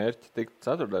braucam ar mērķi tikt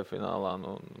ceturtajā finālā.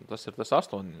 Tas ir tas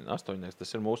 8,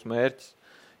 tas ir mūsu mērķis.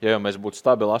 Ja jau mēs būtu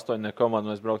stabili 8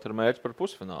 komanda, mēs brauktu ar mērķi par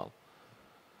pusfinālu.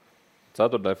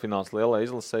 Ceturtajā fināls lielā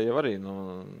izlasē jau arī.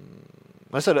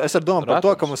 Es ar domu par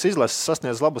to, ka mums izlases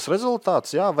sasniedz labus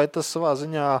rezultātus, jā, vai tas savā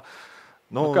ziņā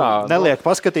neliek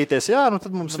paskatīties, jā,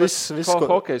 tad mums viss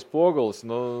hokejs pogulis,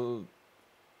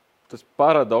 tas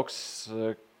paradoks,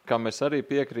 kam es arī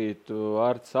piekrītu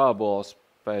Ārpus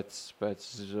pēc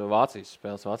Vācijas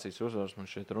spēles, Vācijas uzvaras, man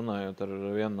šeit runājot ar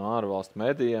vienu no ārvalstu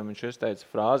medijiem, viņš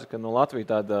izteica frāzi, ka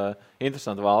Latvija tāda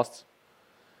interesanta valsts.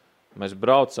 Mēs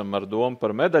braucam ar domu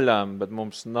par medaļām, bet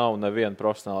mums nav neviena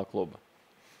profesionāla kluba.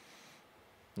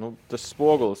 Tas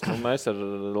spogulis, mēs ar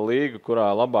līgu, kurā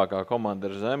labākā komanda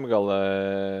ir Zemgale,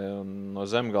 un no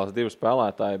Zemgales 2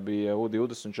 spēlētāji bija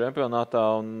U20 čempionātā,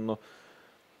 un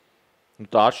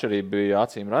tā atšķirība bija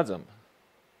acīm redzama.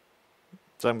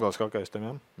 Zemgales hokejistiem,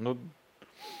 jā?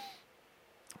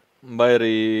 Vai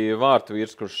arī vārtu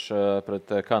vīrs, kurš pret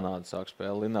Kanādu sāk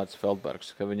spēli, Linārds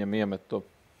Feldbergs, ka viņam iemet to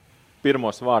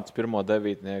pirmos vārtus, pirmo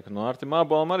devītnieku. Artim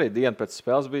Ābolam arī diena pēc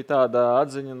spēles bija tāda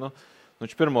atziņa,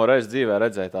 viņš pirmo reizi dzīvē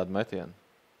redzēja tādu metienu.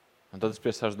 Un tad es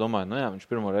piesāšu domāju, viņš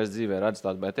pirmo reizi dzīvē redz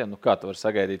tādu metienu. Kā tu vari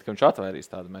sagaidīt, ka viņš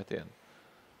atvairīs tādu metienu?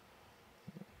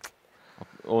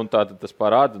 Un tātad tas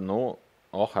parāda,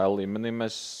 OHL līmenī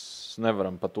mēs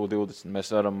nevaram pat U20.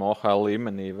 Mēs varam OHL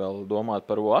līmenī vēl domāt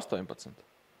par U18.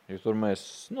 Jo tur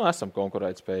mēs esam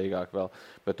konkurētspējīgāki vēl.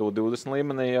 Bet U20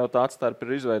 līmenī jau tā atstarpe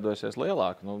ir izveidojusies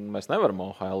lielāka. Mēs nevaram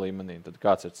OHL līmenī. Tad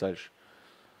kāds ir ceļš?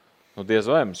 Diez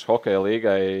vai mums hokeja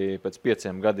līgai pēc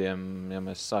 5 gadiem, ja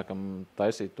mēs sākam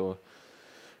taisīt to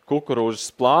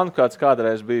kukurūzas plānu, kāds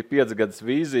kādreiz bija 5 gadus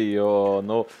vīzija,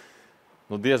 jo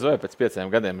diez vai pēc 5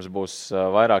 gadiem mums būs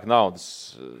vairāk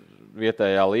naudas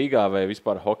vietējā līgā vai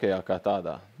vispār hokejā kā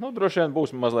tādā. Droši vien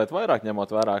būs mazliet vairāk,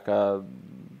 ņemot vērā, kā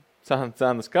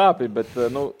cenas kāpja, bet,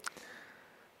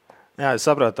 Jā, es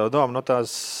saprotu tavu domu,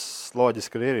 tās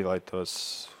loģiski ir, lai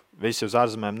tos visi uz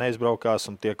ārzemēm neizbraukās,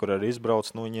 un tie, kur arī izbrauc,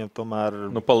 viņiem tomēr...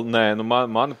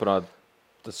 Manuprāt,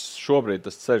 šobrīd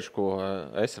tas ceļš, ko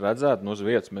es redzētu, uz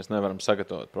vietas mēs nevaram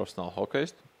sagatavot profesionālu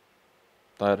hokejistu.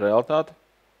 Tā ir realitāte.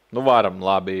 Varam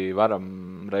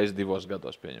reizi 2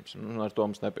 gados pieņemsim. Ar to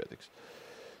mums nepietiks.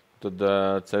 Tad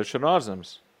ceļš ir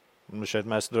ārzemes. Šeit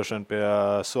mēs droši vien pie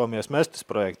Somijas mestis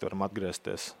projekta varam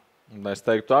atgriezties. Es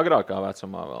teiktu agrākā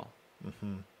vecumā vēl.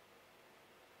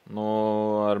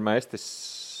 Ar mestis...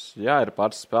 Jā, ir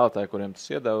pāris spēlētāji, kuriem tas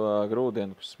iedeva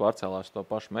grūdienu, kas pārcēlās to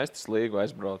pašu mestis līgu,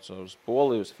 aizbrauca uz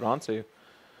Poliju, uz Franciju.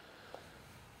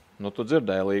 Tu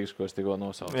dzirdēji līgas, ko es tikko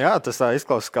nosaucu. Jā, tas tā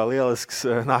izklausās kā lielisks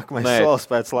nākamais solis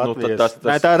pēc Latvijas.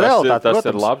 Tā ir realitāte,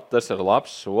 protams. Tas ir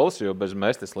labs solis, jo bez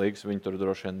mestis līgas viņi tur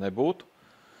droši vien nebūtu.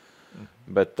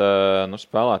 Bet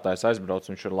spēlētājs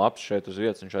aizbrauc, viņš ir labs šeit uz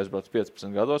vietas, viņš aizbrauc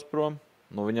 15 gados prom.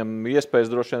 Viņam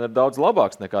iespējas droši vien ir daudz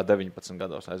labāks nekā 19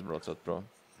 gados aizbraucot prom.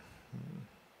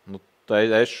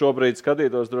 Es šobrīd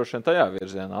skatītos droši vien tajā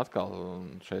virzienā atkal.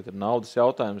 Šeit ir naudas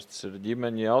jautājums, tas ir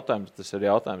ģimeņa jautājums, tas ir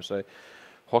jautājums, vai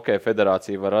Hokeja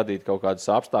federācija var radīt kaut kādas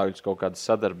apstākļus, kaut kādas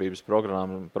sadarbības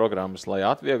programmas, lai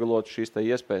atvieglotu šīs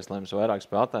iespējas, lai mums vairāk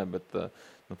spēlētāji, bet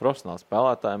profesionāli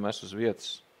spēlētāji mēs uz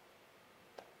vietas.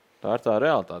 Tā ir tā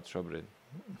realitāte šobrīd.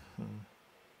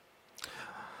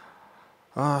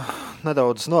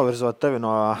 Nedaudz novirzot tevi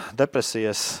no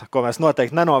depresijas, ko mēs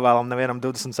noteikti nenovēlam nevienam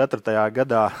 24.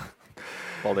 gadā.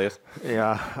 Paldies.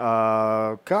 Jā,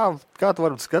 kā tu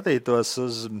varbūt skatītos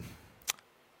uz...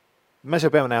 Mēs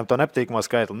jau pieminējām to nepatīkamo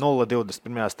skaitli 0-20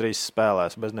 pirmajās 3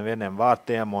 spēlēs bez nevieniem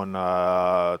vārtiem, un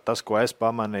tas, ko es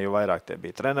pamanīju, vairāk tie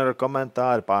bija treneru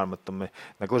komentāri, pārmetumi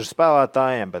negluži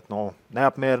spēlētājiem, bet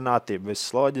neapmierinātība,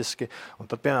 viss loģiski. Un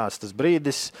tad pienāca tas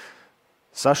brīdis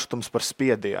sašutums par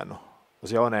spiedienu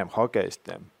uz jaunajiem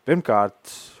hokejistiem.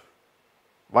 Pirmkārt,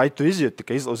 vai tu izjūti,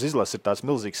 ka uz izlasi ir tāds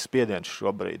milzīgs spiediens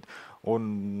šobrīd?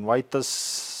 Un vai tas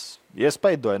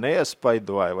iespaidoja,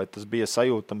 neiespaidoja, vai tas bija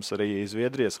sajūtams arī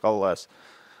Zviedrijas hallēs?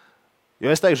 Jo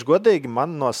es teikšu godīgi,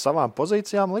 man no savām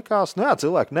pozīcijām likās,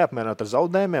 cilvēki neapmierināt ar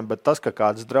zaudējumiem, bet tas, ka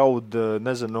kāds draud,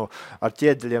 nezinu, ar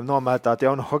ķieģeļiem nomētāt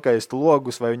jaunu hokejistu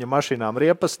logus vai viņa mašīnām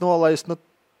riepas nolaist,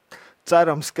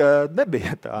 cerams, ka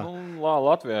nebija tā.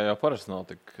 Latvijā jau parasti nav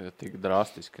tik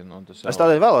drastiski. Es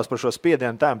tādēļ vēlos par šo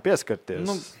spiedienu tēmu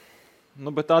pieskarties.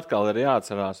 Bet atkal ir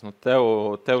jāatcerās,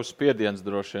 tev spiediens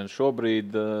droši vien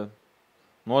šobrīd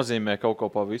nozīmē kaut ko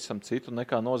pavisam citu,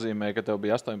 nekā nozīmē, ka tev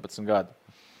bija 18 gadi.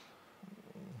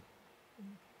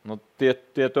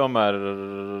 Tie tomēr,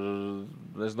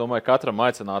 es domāju, katram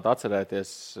aicinātu atcerēties,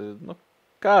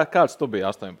 kāds tu biji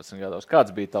 18 gados,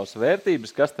 kāds bija tavs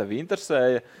vērtības, kas tev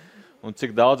interesēja un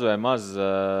cik daudz vai maz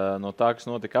no tā, kas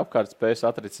notika apkārt, spējas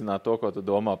atricināt to, ko tu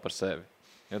domā par sevi.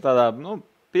 Jo tādā,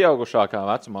 pieaugušākā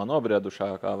vecumā,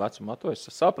 nobriedušākā vecumā, tu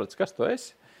esi sapratis, kas tu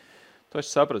esi, tu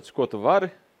esi sapratis, ko tu vari,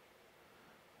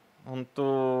 un tu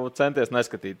centies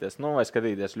neskatīties, vai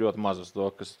skatīties ļoti maz uz to,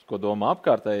 ko domā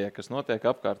apkārtējie, kas notiek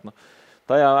apkārt.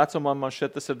 Tajā vecumā man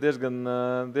šķiet, tas ir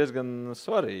diezgan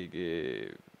svarīgi.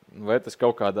 Vai tas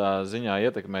kaut kādā ziņā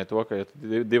ietekmē to, ka ja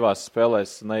tu 2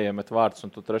 spēlēs neiemet vārdus,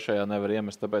 un tu 3. nevar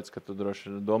iemest, tāpēc, ka tu droši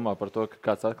domā par to, ka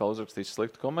kāds atkal uzrakstīs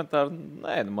sliktu komentāru?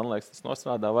 Nē, man liekas, tas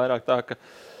nostrādā vairāk tā, ka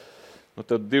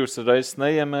tad 2 reizes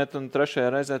neiemet, un 3.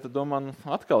 reizē tu domā,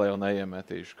 atkal jau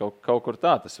neiemetīšu. Kaut kur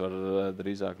tā tas var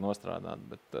drīzāk nostrādāt,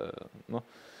 bet,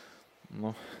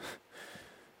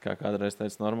 kā kādreiz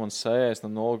teica Normans Sējais,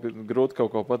 grūti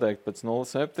kaut ko pateikt pēc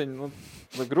 0,7,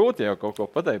 grūti jau kaut ko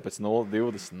pateikt pēc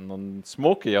 0,20,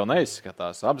 smuki jau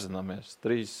neizskatās, apzināmies.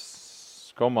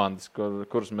 3 komandas,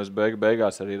 kuras mēs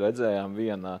beigās arī redzējām,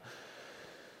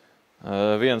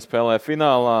 Viena spēlē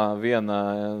finālā, viena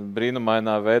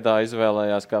brīnumainā veidā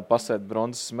izvēlējās, kā pasēt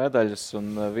bronzas medaļas,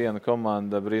 un viena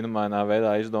komanda brīnumainā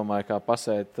veidā izdomāja, kā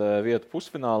pasēt vietu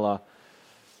pusfinālā.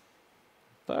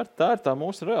 Tā ir tā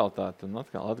mūsu realitāte. Un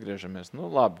atkal atgriežamies.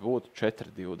 Labi, būtu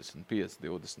 4-20,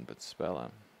 5-20 pēc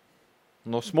spēlēm.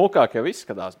 Smukāk jau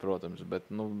izskatās, protams, bet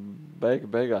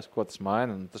beigās, ko tas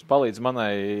maina. Tas palīdz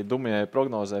manai dumjai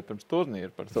prognozē pirms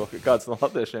turnīra par to, ka kāds no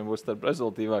latviešiem būs starp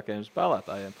rezultīvākajiem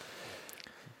spēlētājiem.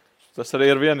 Tas arī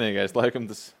ir vienīgais, laikam,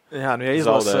 tas ja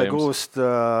izlasē gūst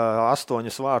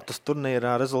 8 vārtus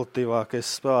turnīrā, rezultīvākais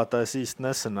spēlētājs īsti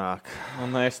nesanāk.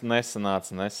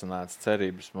 Nesanāca.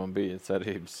 Cerības man bija,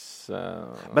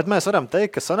 Bet mēs varam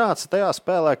teikt, ka sanāca tajā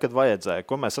spēlē, kad vajadzēja.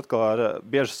 Ko mēs atkal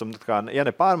bieži esam, ja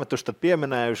nepārmetuši, tad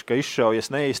pieminējuši, ka izšaujas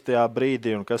neīstajā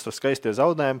brīdī un kas tur skaistie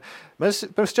zaudējumi.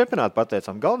 Mēs pirms čempionāta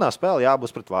pateicām, galvenā spēle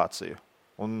jābūs pret Vāciju.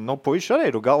 Un puiši arī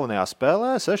ir galvenajā spēlē,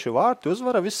 6 vārti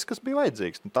uzvara, viss, kas bija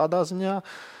vajadzīgs. Tādā ziņā,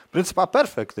 principā,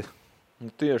 perfekti.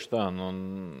 Tieši tā.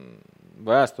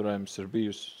 Vēsturē mums ir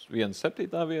bijusi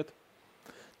 1/7 vieta.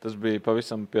 Tas bija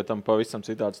pavisam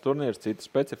citāds turnīrs, cita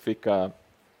specifika.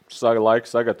 Laika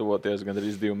sagatavoties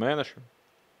gandrīz 2 mēneši.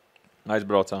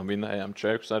 Aizbraucām, vinējām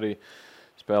Čekus arī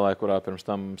spēlē, kurā pirms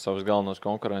tam savus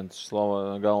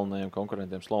galvenajiem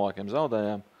konkurentiem Slovākiem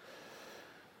zaudējām.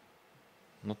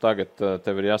 Tagad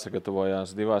tev ir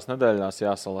jāsagatavojās 2 nedēļās,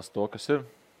 jāsalas to, kas ir.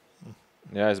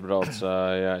 Jāizbrauc,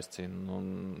 jāizcīna.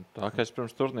 Tā, kā es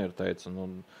pirms turnīra teicu,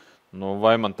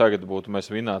 vai man tagad būtu, mēs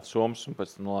vinētu Somas, un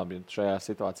pēc labi, šajā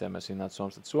situācijā mēs vinētu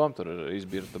Somas, tad Soma tur ir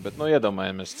izbirta. Bet,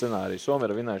 iedomājamies scenāriju, Somi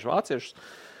ir vinējuši vāciešus.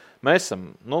 Mēs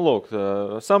esam,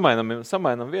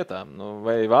 samainam vietām.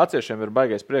 Vai vāciešiem ir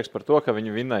baigais prieks par to, ka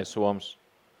viņi vinēja Somas?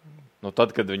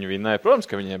 Tad, kad viņi vinēja, protams,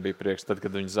 ka viņiem bija prieks. Tad,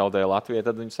 kad viņi zaudēja Latviju,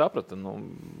 tad viņi saprata,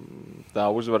 tā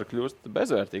uzvara kļūst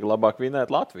bezvērtīga. Labāk vinēt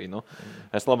Latviju.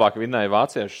 Es labāk vinēju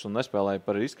vāciešus un nespēlēju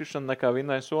par izkrišanu, nekā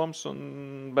vinēju Somas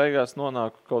un beigās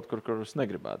nonāku kaut kur es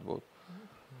negribētu būt.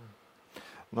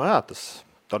 Tas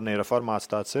turnīra formāts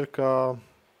tāds ir, ka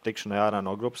tikšanai ārā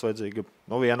no grupas vajadzīga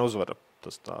viena uzvara.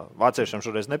 Tas tā, vāciešiem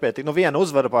šoreiz nepietīk. Viena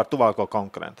uzvara pār tuvāko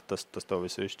konkurentu. Tas to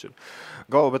visu izšķir.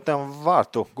 Bet tiem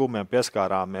vārtu gumiem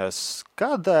pieskārāmies.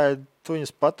 Kādēļ tu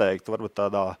viņus pateikt? Varbūt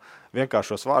tādā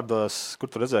vienkāršos vārdos, kur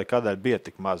tu redzēji, kādēļ bija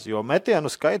tik maz. Jo metienu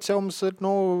skaits jau mums ir,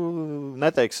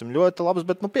 neteiksim ļoti labs,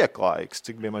 bet pieklājīgs.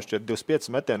 Cik bija man šķiet 25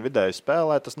 metienu vidēji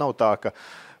spēlē. Tas nav tā, ka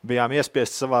bijām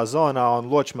iespiesti savā zonā un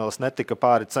Ločmelis netika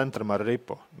pāri centram ar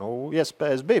ripu.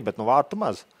 Iespējas bija, bet vārtu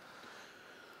maz.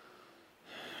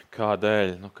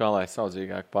 Kādēļ? Kā lai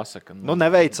saudzīgāk pasaka?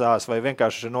 Neveicās vai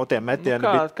vienkārši no tiem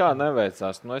metieniem? Kā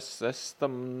neveicās? Es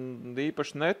tam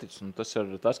īpaši neticu. Tas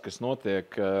ir tas, kas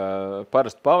notiek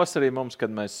parasti pavasarī mums,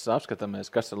 kad mēs apskatāmies,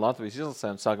 kas ir Latvijas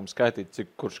izlasē un sākam skaitīt,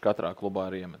 cik kurš katrā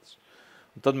klubā ir iemetis.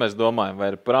 Un tad mēs domājam,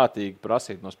 vai ir prātīgi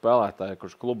prasīt no spēlētāja,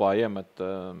 kurš klubā iemet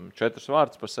 4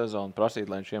 vārtus par sezonu, prasīt,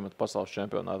 lai viņš iemet pasaules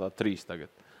čempionātā 3 tagad.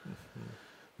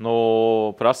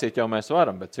 Prasīt jau mēs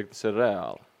varam, bet cik tas ir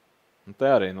reāli? Te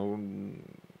arī,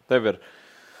 tev ir,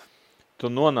 tu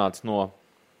nonāc no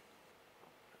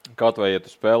kaut vai, ja tu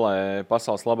spēlē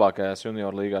pasaules labākajās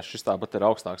junioru līgās, šis tāpat ir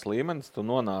augstāks līmenis, tu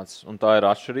nonāc, un tā ir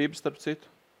atšķirība starp citu.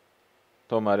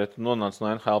 Tomēr, ja tu nonāc no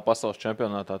NHL pasaules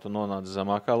čempionātā, tu nonāc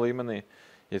zemākā līmenī.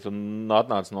 Ja tu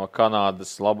atnāc no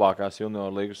Kanādas labākās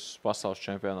junioru līgas pasaules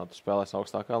čempionāta, tu spēlēs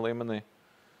augstākā līmenī.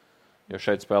 Jo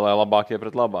šeit spēlē labākie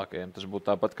pret labākajiem. Tas būtu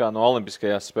tāpat kā no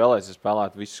olimpiskajās spēlēs, ja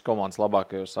spēlētu visas komandas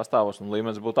labākajos sastāvos, un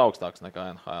līmenis būtu augstāks nekā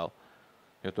NHL.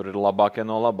 Jo tur ir labākie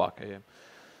no labākajiem.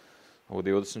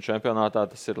 U20 čempionātā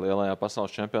tas ir, lielajā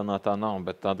pasaules čempionātā nav,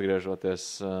 bet atgriežoties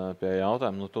pie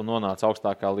jautājuma, tu nonāc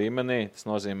augstākā līmenī, tas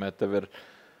nozīmē,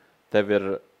 tev ir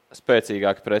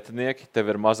spēcīgāki pretinieki,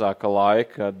 tev ir mazāka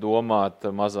laika domāt,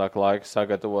 mazāk laika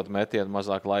sagatavot metienu,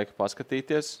 mazāk laika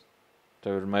paskatīties,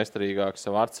 tev ir meistarīgāks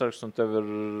vārdsargs un tev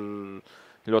ir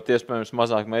ļoti iespējams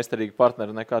mazāk meistarīgi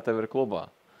partneri nekā tev ir klubā.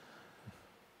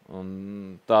 Un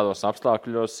tādos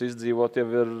apstākļos izdzīvot jau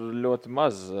ir ļoti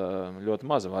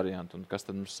maza varianta. Un kas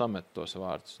tad mums samet tos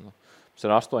vārdus? Mums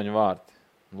ir 8 vārti.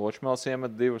 Ločmēls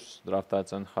iemet 2,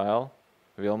 draftēts NHL.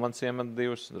 Vilmans iemet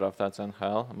 2, draftēts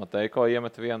NHL. Mateiko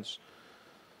iemet 1.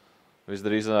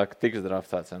 Visdrīzāk tiks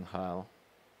draftēts NHL.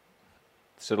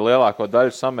 Tas ir lielāko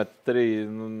daļu samet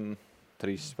 3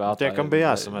 spēlētāji. Tie, kam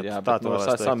bija jāsamet. Jā, bet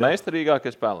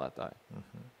meistarīgākie spēlētāji.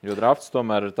 Jo drafts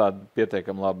tomēr ir tāda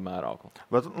pietiekami laba mēraukla.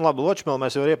 Bet labi, Ločmēlu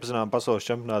mēs jau iepazinām pasaules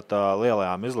čempionātā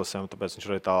lielajām izlasēm, tāpēc viņš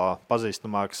arī tā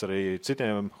pazīstamāks arī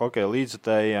citiem hokeja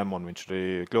līdzjutējiem, un viņš arī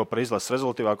kļuva par izlases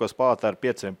rezultātīvāko spēlētāju ar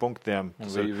 5 punktiem.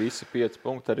 Visi 5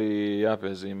 punkti arī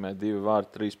jāpiezīmē 2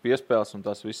 vārti, 3 piespēles, un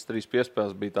tās visas 3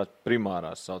 piespēles bija tās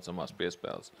primārās saucamās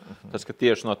piespēles. Tas, ka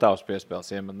tieši no tavas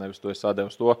piespēles iemet, nevis tu esi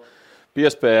atdevis to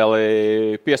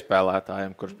piespēli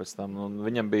piespēlētājiem, kurš pēc tam,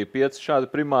 viņam bija 5 šādi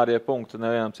primārie punkti,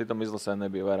 nevienam citam izlasē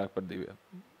nebija vairāk par 2.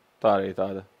 Tā arī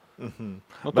tāda.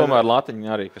 Tomēr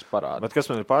latiņi arī, kas parāda. Bet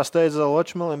kas man ir pārsteidza,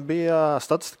 Ločmelim bija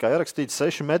statistikā ierakstīts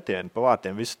 6 metieni pa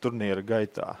vārtiem visu turnīra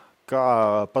gaitā.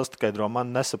 Kā paskaidro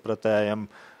man nesapratējam,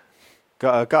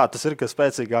 kā tas ir, ka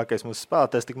spēcīgākais mūsu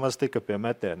spēlētājs tik maz tika pie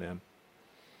metieniem?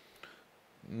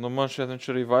 Man šķiet, viņš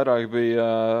arī vairāk bija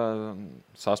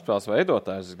saspēles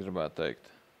veidotājs, es gribētu teikt.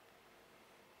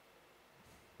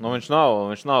 Viņš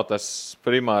nav tas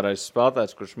primārais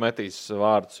spēlētājs, kurš metīs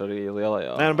vārdus arī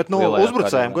lielajā. Nē, bet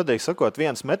uzbrucējiem, godīgi sakot,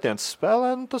 viens metiens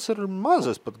spēlē, tas ir maz,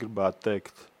 es pat gribētu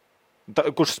teikt.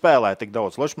 Kurš spēlē tik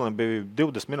daudz? Ločmelim bija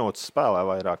 20 minūtes spēlē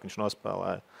vairāk, viņš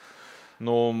nospēlēja.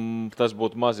 Tas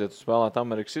būtu maz, ja tu spēlētu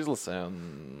Amerikas izlasē.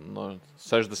 No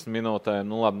 60 minūtēm,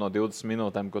 no 20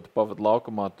 minūtēm, ko tu pavadi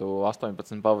laukumā, tu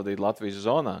 18 pavadīji Latvijas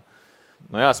zonā.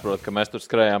 Jāsaprot, ka mēs tur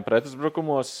skrējām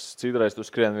pretuzbrukumos, citreiz tu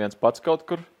skrien viens pats kaut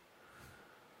kur.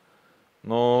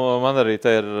 Man arī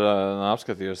te ir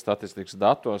apskatījos statistikas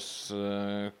datos,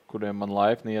 kuriem man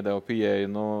laipni iedeva pieeju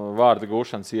vārdu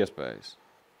gūšanas iespējas.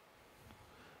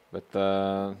 Bet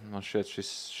man šķiet,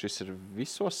 šis ir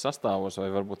visos sastāvos, vai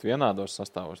varbūt vienādos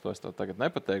sastāvos, to es tev tagad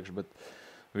nepateikšu, bet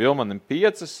Vilmanim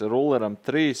 5, Rulleram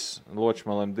 3,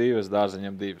 Ločmelim 2,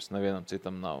 Dārziņam 2, nevienam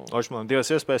citam nav. Ločmelim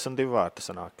 2 iespējas un 2 vārti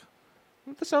sanāk.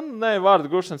 Tas jau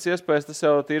vārdu gūšanas iespējas, tas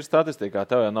jau tīri statistikā.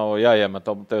 Tev jau nav jāiemet,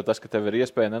 tev tas, ka tev ir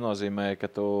iespēja, nenozīmē, ka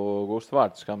tu gūst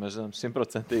vārdus, kā mēs zinām,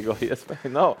 100%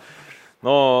 iespēja nav.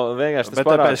 Vienkārši tas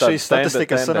parāda tādu šīs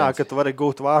statistikas sanāk, ka tu vari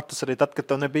gūt vārtus arī tad, kad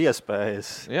tev nebija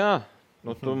iespējas. Jā,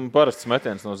 tu parasts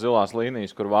metiens no zilās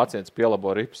līnijas, kur vācietis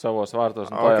pielabo ripi savos vārtos,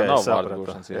 un tā jau nav vārdu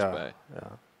gūšanas iespēja. Jā.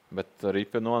 Bet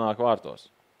ripi nonāk vārtos.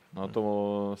 Tu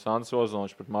Sandis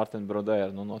Ozoliņš pret Martinu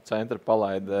Brodēru no centra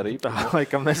palaida ripi. Tā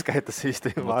laikam neskaitas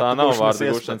īstenībā. Tā nav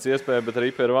vārdu gūšanas iespēja, bet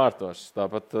ripi ir vārtos.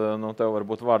 Tāpat tev var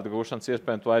būt vārdu gūšanas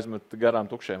iespēja, un tu aizmet garām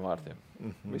tukšiem vārtiem.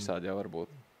 Visādi jau var būt.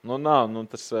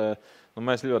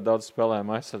 Mēs ļoti daudz spēlējam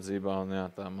aizsardzībā,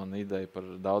 un tā man ideja par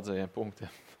daudzajiem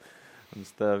punktiem.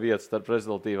 Tā vieta starp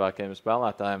rezultīvākajiem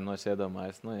spēlētājiem, es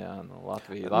iedomājos,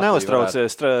 Latvija.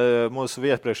 Neuztraucies, mūsu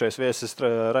iepriekšējais viesis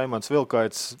Raimonds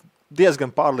Vilkaits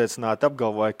diezgan pārliecināti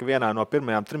apgalvoja, ka vienā no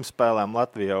pirmajām 3 spēlēm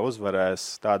Latvijā uzvarēs.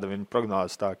 Tāda viņa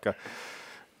prognoze, tā ka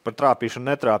par trāpīšanu,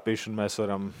 netrāpīšanu mēs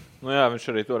varam. Viņš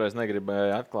arī toreiz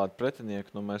negribēja atklāt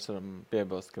pretinieku, mēs varam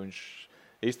piebilst, ka viņš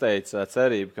izteica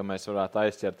cerību, ka mēs varētu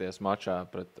aizķerties mačā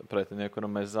pret pretinieku,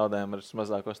 kuram mēs zaudējām ar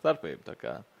mazāko starpību.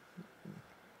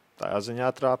 Tā ziņā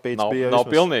trāpīts bija. Nav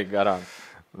pilnīgi garām.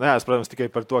 Nē, es, protams, tikai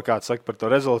par to, kā tu saki par to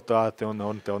rezultāti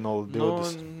un tev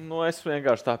 0-20. Es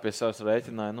vienkārši tā pie savas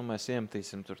rēķināju, mēs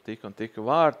iemetīsim tur tik un tik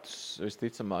vārtus.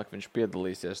 Visticamāk, viņš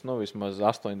piedalīsies, vismaz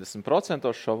 80%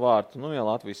 šo vārtu. Ja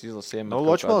Latvijas izlase iemet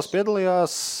Ločmēls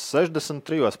piedalījās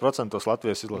 63%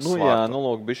 Latvijas izlases vārtu. Jā,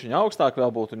 lūk, bišķiņ augstāk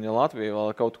vēl būtu, un ja Latvija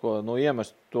vēl kaut ko,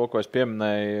 iemest to, ko es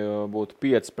pieminēju, būtu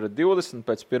 5-20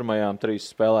 pēc pirmajām 3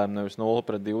 spēlēm, nevis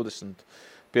 0-20.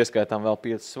 Pieskaitām vēl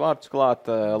 5 vārtus klāt,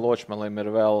 Ločmelim ir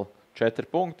vēl 4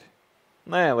 punkti.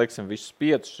 Nē, liksim visus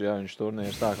 5, ja viņš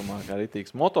turnīrs sākumā kā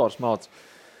ritīgs motors mauc.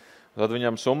 Tad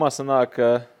viņam summā sanāk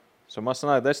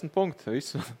 10 punkti.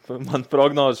 Visu man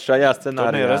prognozes šajā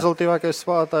scenārijā. Turnīra rezultīvākais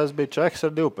spēlētājs bija Čehs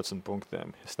ar 12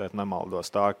 punktiem, es tēt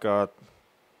nemaldos. Tā kā...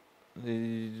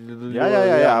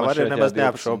 Jā, var arī nemaz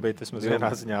neapšaubīt, vismaz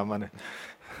vienā ziņā mani.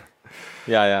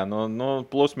 Jā,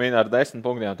 plus mīnā ar 10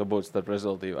 punktiem tu būtu starp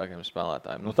rezultīvākiem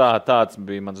spēlētājiem. Tāds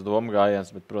bija mans doma gājiens,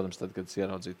 bet, protams, tad, kad es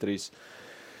ieraudzīju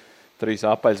 3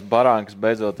 apaļas barankas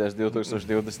beidzoties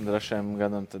 2023.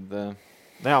 gadam, tad...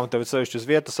 Jā, un tev sevišķi uz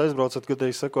vietas aizbraucat,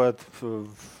 godīgi sakot,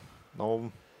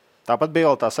 tāpat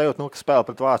bija tā sajūta, ka spēle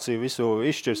pret Vāciju visu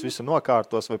izšķirs, visu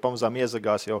nokārtos vai pamazām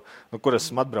iezagās jau, kur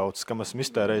esmu atbraucis, kam esmu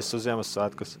iztērējis uz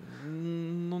Ziemassvētkus.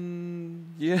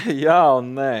 Jā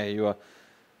un nē, jo...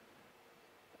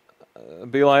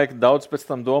 Bija laika daudz pēc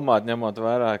tam domāt, ņemot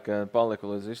vērā, ka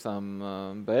paliku līdz visām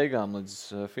beigām, līdz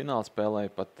fināla spēlei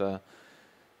pat,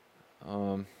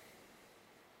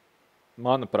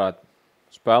 manuprāt,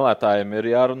 spēlētājiem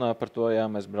ir jārunā par to,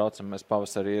 mēs braucam, mēs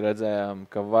pavasarī redzējām,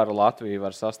 ka Latvija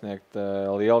var sasniegt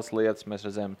lielas lietas, mēs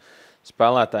redzējām,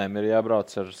 spēlētājiem ir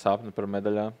jābrauc ar sapni par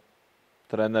medaļām,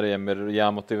 treneriem ir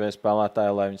jāmotivē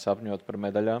spēlētāji, lai viņi sapņot par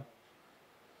medaļām,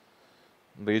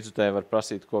 līdzutēji var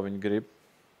prasīt, ko viņi grib.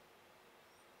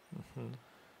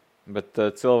 Bet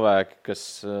cilvēki,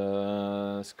 kas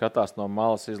skatās no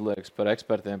malas, izliekas par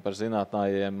ekspertiem, par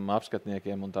zinātnājiem,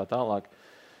 apskatniekiem un tā tālāk,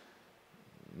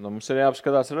 mums ir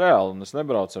jāapskatās reāli. Un es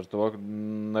nebraucu ar to,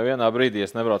 nevienā brīdī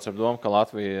es nebraucu ar domu, ka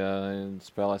Latvija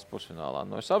spēlēs pusfinālā.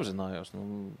 Es apzinājos.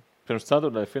 Pirms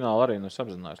ceturtdaļa fināla arī es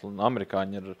apzinājos.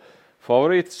 Amerikāņi ir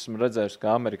favorīti, esmu redzējusi,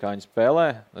 kā amerikāņi spēlē.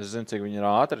 Es zinu, cik viņi ir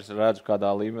ātri, es redzu,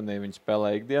 kādā līmenī viņi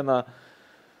spēlē ikdienā.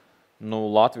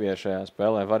 Latvijai šajā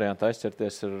spēlē varianti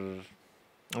aizķerties ir...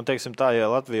 Teiksim tā,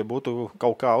 ja Latvija būtu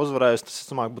kaut kā uzvarējusi, tas,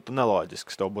 domāju, būtu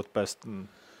neloģisks. Tev būtu pēc...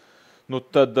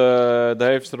 Tad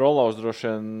Deivs Rolovs droši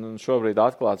vien šobrīd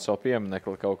atklātu savu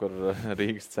pieminekli kaut kur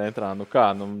Rīgas centrā.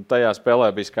 Tajā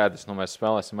spēlē bija skaidrs, mēs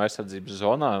spēlēsim aizsardzības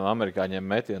zonā, amerikāņiem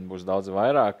metieni būs daudz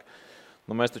vairāk.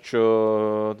 Mēs taču,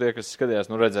 tie, kas skatījās,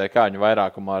 redzēja, kā viņi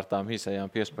vairākumā ar tām īsajām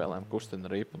piespēlēm kustina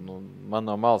ripu. Man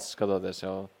no malas skatoties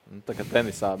jau, tā kā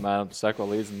tenisā mēram, tu seko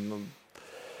līdzi.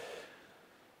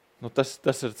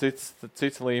 Tas ir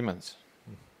cits līmenis.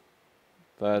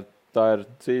 Tā ir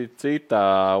cita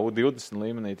U20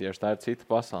 līmenī, tieši tā ir cita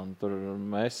pasaule. Tur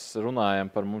mēs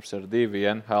runājam par mums ir 2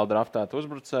 NHL draftēti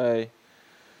uzbrucēji.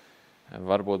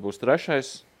 Varbūt būs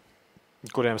 3.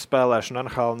 Kuriem spēlēšana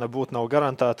NHL nebūtu nav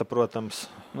garantēta, protams.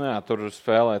 Tur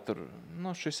spēlē,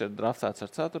 šis ir draftēts ar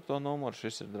 4. numuru,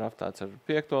 šis ir draftēts ar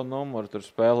 5. numuru. Tur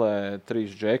spēlē 3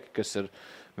 džeki, kas ir,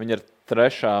 viņi ir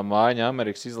 3. maiņa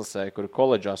Amerikas izlasē, kuri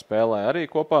koledžā spēlē arī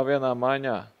kopā vienā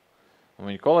maiņā.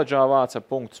 Un viņi koledžā vāca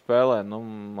punktu spēlē.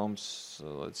 Mums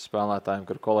līdz spēlētājiem,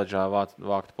 kur koledžā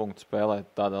vāktu punktu spēlē,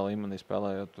 tādā līmenī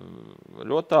spēlējot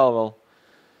ļoti tālu vēl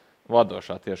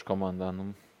vadošā tieši komandā.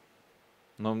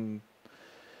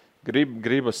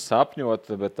 Gribas sapņot,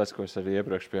 bet tas, ko es arī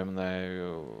iepriekš pieminēju,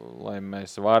 lai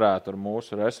mēs varētu ar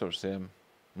mūsu resursiem,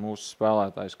 mūsu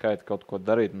spēlētāju skaitu kaut ko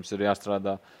darīt, mums ir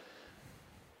jāstrādā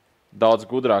daudz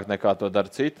gudrāk nekā to dara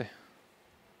citi.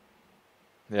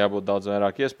 Jābūt daudz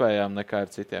vairāk iespējām nekā ir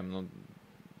citiem.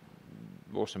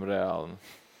 Būsim reāli.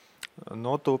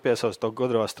 Tu piesauc to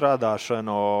gudro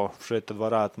strādāšanu, šeit tad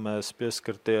varētu mēs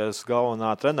pieskarties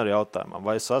galvenā trenera jautājumam.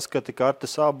 Vai saskati, ka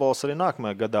Artis Ābols arī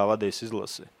nākamajā gadā vadīs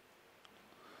izlasi?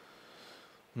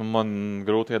 Man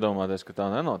grūti iedomāties, ka tā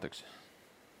nenotiks.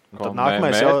 Tad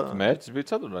nākamais mērķis bija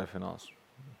ceturtdaļa fināls.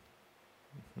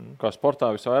 Kā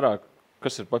sportā visvairāk,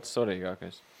 kas ir pats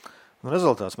svarīgākais?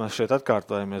 Rezultāts mēs šeit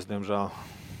atkārtojamies, diemžēl.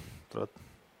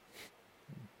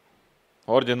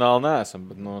 Oriģināli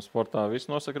neesam, bet sportā viss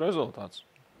nosaka rezultāts.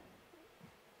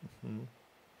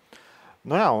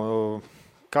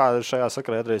 Kā šajā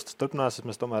sakarā iedrīz tas turpināsies,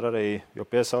 mēs tomēr arī jau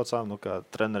piesaucām, kā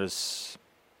treneris.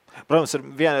 Protams,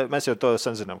 mēs jau to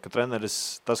sen zinām, ka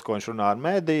treneris, tas, ko viņš runā ar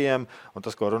mēdījiem, un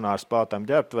tas, ko runā ar spēlētājiem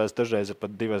ģērbtuvēs, dažreiz ir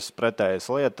pat 2 pretējas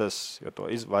lietas,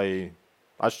 vai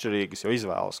atšķirīgas, jo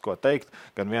izvēlas, ko teikt,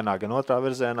 gan vienā, gan otrā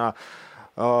virzienā.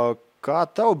 Kā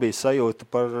tev bija sajūta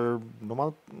par,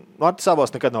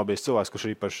 Ārpus nekad nav bijis cilvēks, kurš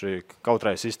īpaši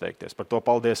kautrējas izteikties. Par to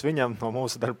paldies viņam no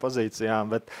mūsu darba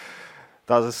pozīcijām, bet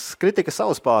tās kritika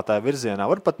savu spēlētāju virzienā,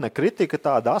 var pat ne kritika,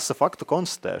 tāda asa faktu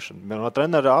konstatēšana. No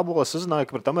trenera Abolas uzzināja,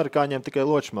 ka pret amerikāņiem tikai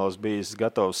Ločmēls bijis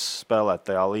gatavs spēlēt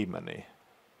tajā līmenī.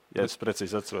 Ja es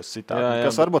precīzi atceros citādi.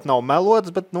 Kas varbūt nav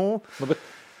melots, bet,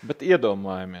 Bet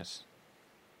iedomājamies.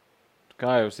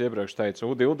 Kā jau es iepriekš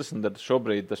teicu, U20 ir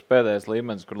šobrīd tas pēdējais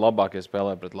līmenis, kur labākie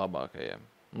spēlē pret labākajiem.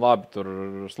 Labi, tur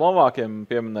Slovākiem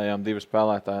pieminējām 2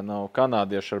 spēlētāji, nav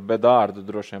kanādieši ar bedārdu,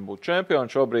 droši vien būtu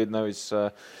čempioni šobrīd, nevis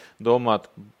domāt,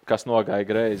 kas nogāja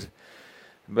greizi.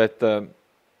 Bet,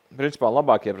 principā,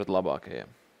 labākie pret labākajiem.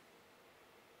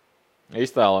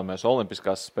 Iztēlojamies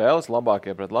olimpiskās spēles,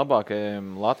 labākie pret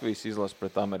labākajiem, Latvijas izlase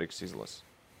pret Amerikas izlasi.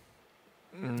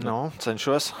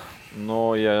 Cenšos.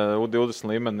 Ja U20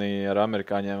 līmenī ar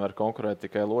amerikāņiem var konkurēt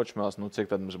tikai Ločmēls, cik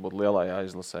tad mums būtu lielajā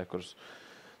izlasē, kuras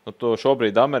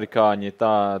šobrīd amerikāņi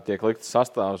tā tiek likts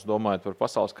sastāvs, domājot par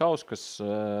pasaules kausu, kas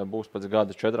būs pēc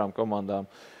gada 4 komandām.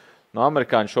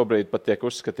 Amerikāņi šobrīd pat tiek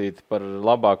uzskatīti par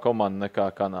labāku komandu nekā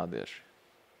kanādieši.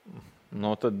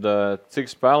 Tad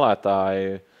cik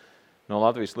spēlētāji no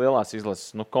Latvijas lielās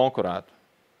izlases konkurētu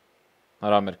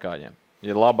ar amerikāņiem,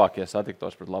 ja labākie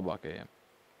satiktos pret labākajiem?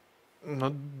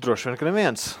 Droši vien, ka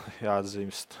neviens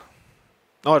jāatzīmst.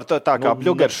 Tā kā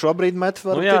Bļugers šobrīd met,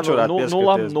 varētu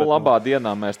pieskarties. Labā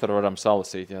dienā mēs tur varam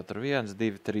salasīt. Jā, tur 1,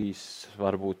 2, 3,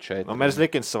 varbūt 4.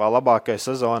 Mērķis savā labākajā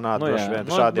sezonā droši vien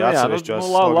šādi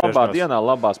atsevišķos. Labā dienā,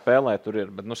 labā spēlē tur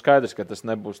ir, bet skaidrs, ka tas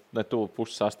nebūs ne tuvu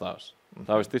puses sastāvs.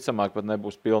 Tā visticamāk pat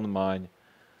nebūs pilna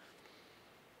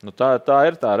mājiņa. Tā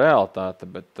ir tā realitāte,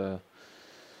 bet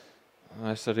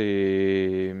es arī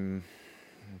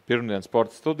pirmdien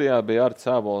sporta studijā bija Ārpus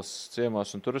Ābolas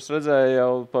ciemos, un tur es redzēju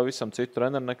jau pavisam citu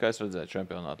treneru, nekā es redzēju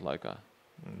čempionāta laikā.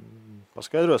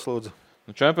 Paskaidros, lūdzu.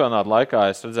 Čempionāta laikā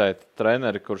es redzēju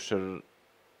treneri, kurš ir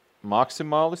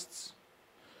maksimālists,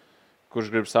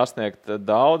 kurš grib sasniegt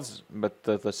daudz, bet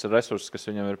tas resurss, kas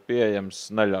viņam ir pieejams,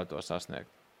 neļauj to sasniegt.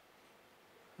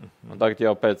 Un tagad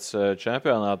jau pēc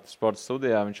čempionāta sporta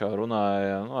studijā viņš jau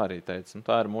runāja, arī teica,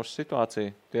 tā ir mūsu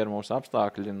situācija, tie ir mūsu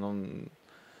apstākļi.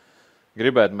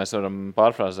 Gribēt mēs varam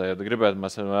pārfrāzējot, gribēt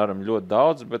mēs varam ļoti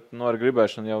daudz, bet ar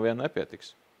gribēšanu jau vien nepietiks.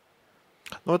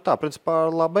 Tā, principā,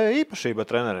 laba īpašība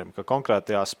trenerim, ka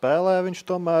konkrētajā spēlē viņš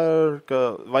tomēr,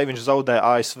 vai viņš zaudē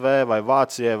ASV, vai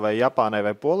Vācijai, vai Japānai,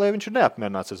 vai Polijai, viņš ir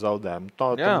neapmierināts ar zaudējumu.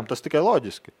 Tas tikai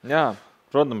loģiski. Jā.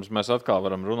 Protams, mēs atkal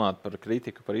varam runāt par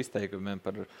kritiku, par izteikumiem,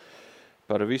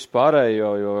 par visu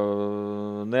pārējo, jo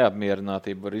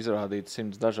neapmierinātība var izrādīt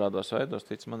 100 dažādos veidos,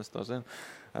 tic man, es to zinu.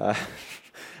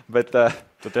 Bet,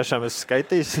 tu tiešām esi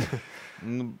skaitījis?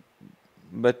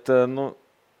 Bet,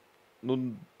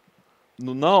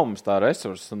 nav mums tā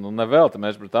resursa. Nevēlti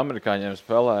mēs pret amerikāņiem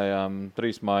spēlējām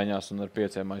 3 maiņās un ar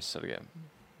 5 aizsargiem.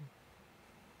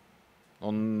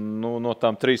 Un no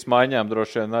tām 3 maiņām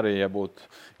droši vien arī,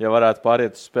 ja varētu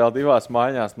pāriet uz spēli 2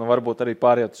 maiņās, varbūt arī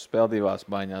pāriet uz spēli 2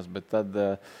 maiņās, bet tad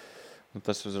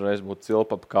tas uzreiz būtu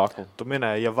cilpa ap kaklu. Tu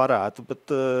minēji, ja varētu,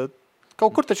 bet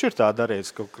kaut kur taču ir tā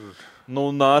darīts.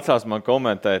 Nācās man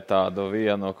komentēt tādu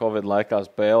vienu Covid laikā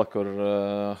spēli, kur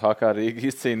HK Rīga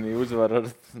izcīnīja uzvaru ar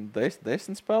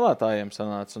 10 spēlētājiem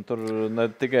sanāca. Un tur ne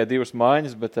tikai 2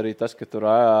 maiņas, bet arī tas, ka tur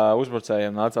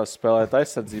uzbrucējiem nācās spēlēt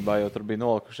aizsardzībā, jo tur bija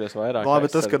nolikušies vairāk. Labi,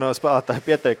 tas, ka no spēlētāju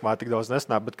pieteikumā tik daudz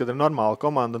nesnāk, bet kad ir normāla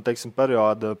komanda un, teiksim,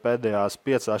 perioda pēdējās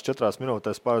 5-4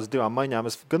 minūtēs pār uz 2 maiņām,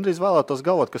 es gandrīz vēlētos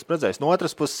galvot, kas redzējis. No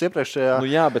otras puses iepriekšējā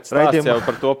jā, bet stāsts jau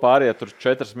par to pāriet tur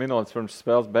 4 minūtes pirms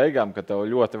spēles beigām, ka tev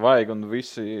ļoti vajag un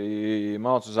visi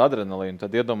mauc uz adrenalīnu.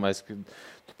 Tad iedomājies, ka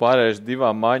tu pārējies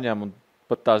 2 maiņām un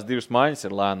pat tās 2 maiņas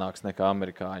ir lēnāks nekā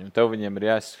amerikāņi. Un tev viņiem ir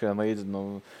jāizskrien līdzi.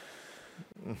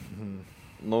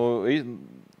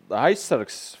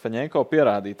 Aizsargs Faņenko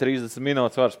pierādīja, 30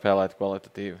 minūtes var spēlēt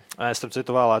kvalitatīvi. Es starp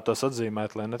citu vēlētos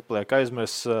atzīmēt, lai netpliek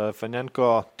aizmirst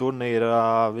Faņenko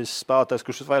turnīrā viss spēlētājs,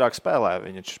 kurš vairāk spēlē.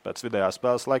 Viņš pēc vidējā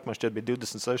spēles laika man šķiet bija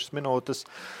 26 minūtes.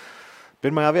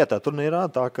 Pirmajā vietā turnīrā,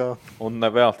 tā ka... Un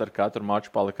nevēlt ar katru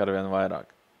maču palika arvien vairāk.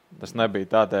 Tas nebija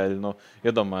tādēļ,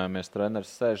 iedomājamies,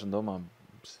 treneris sēž un domā,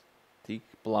 tik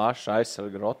plaša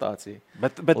aizsarga rotācija.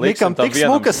 Bet likam tik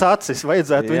smukas acis,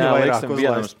 vajadzētu viņu vairāk uzlaist.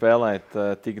 Vienam spēlēt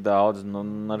tik daudz,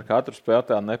 un ar katru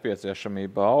spēlētāju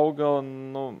nepieciešamība auga,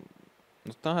 un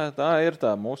tā ir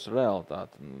tā mūsu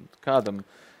realitāte. Kādam,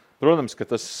 protams, ka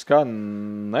tas skan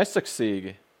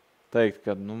nesaksīgi teikt,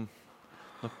 ka,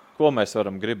 ko mēs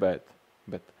varam gribēt.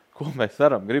 Bet ko mēs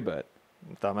varam gribēt?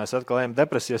 Tā mēs atkal ejam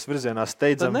depresijas virzienā,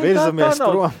 steidzam, virzamies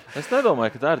prom. Es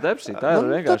nedomāju, ka tā ir depresija. Tā ir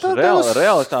vienkārši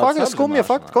realitātes skumja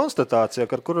faktu konstatācija,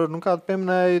 ar kuru kādu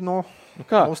pieminēja.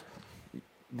 Kā?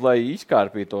 lai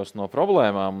izkārpītos no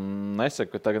problēmām,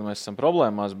 nesaku, ka tagad mēs esam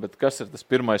problēmās, bet kas ir tas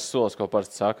pirmais solis, ko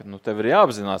parasti saka? Tev ir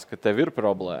jāapzinās, ka tev ir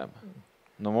problēma.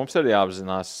 Mums ir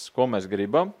jāapzinās, ko mēs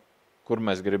gribam, kur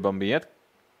mēs gribam iet,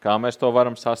 kā mēs to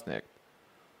varam sasniegt.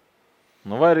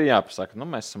 Vai arī jāpasaka,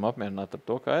 mēs esam apmierināti ar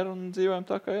to, kā ir un dzīvojam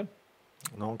tā, kā ir.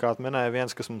 Kā tu minēji,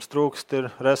 viens, kas mums trūkst, ir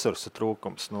resursu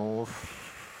trūkums.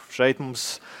 Šeit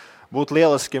mums būtu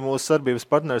lieliski, ja mūsu sadarbības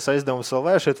partneris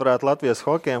Aizdevums.lv šeit varētu Latvijas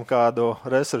hokejam kādu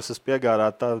resursus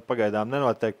piegādāt. Tā pagaidām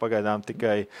nenotiek, pagaidām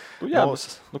tikai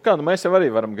mūsu. Mēs jau arī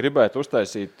varam gribēt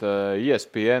uztaisīt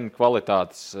ESPN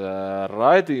kvalitātes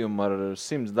raidījumu ar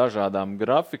 100 dažādām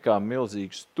grafikām,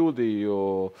 milzīgu studiju,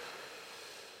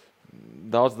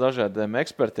 daudz dažādiem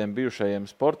ekspertiem, bijušajiem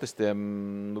sportistiem.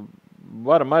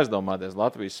 Varam aizdomāties,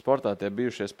 Latvijas sportā tie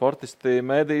bijušie sportisti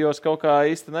mēdījos kaut kā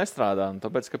īsti nestrādā,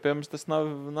 tāpēc, ka pie mums tas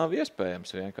nav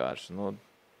iespējams vienkārši.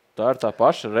 Tā ir tā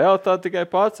paša realitāte, tikai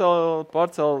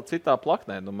pārcel citā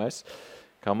plaknē. Mēs,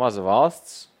 kā maza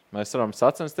valsts, mēs varam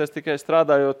sacensties tikai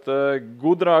strādājot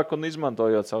gudrāk un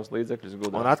izmantojot savus līdzekļus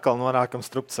gudrāk. Un atkal nonākam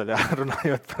strupceļā,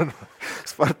 runājot par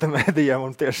sporta mēdījiem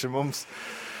un tieši mums.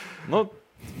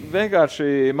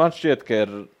 Vienkārši man šķiet, ka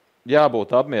ir jābūt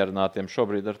apmierinātiem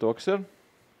šobrīd ar to, kas ir.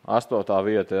 8.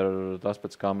 vieta ir tas,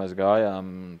 pēc kā mēs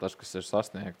gājām, tas, kas ir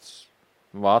sasniegts.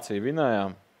 Vācija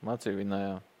vinējām.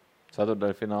 4.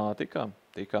 finālā tikām.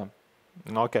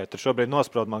 Tu šobrīd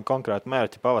nospraud man konkrētu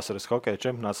mērķi pavasaras hokeja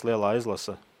čempionāts lielā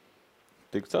izlase.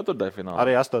 Tik 4. finālā.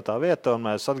 Arī 8. vieta, un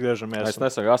mēs atgriežamies. Es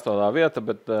nesaku 8. vieta,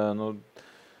 bet,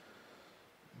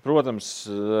 protams,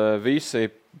 visi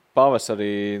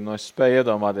pavasarī, es spēju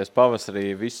iedomāties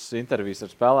pavasarī visas intervijas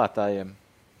ar spēlētājiem.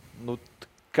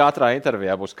 Katrā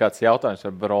intervijā būs kāds jautājums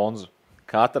par bronzu.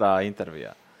 Katrā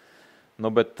intervijā.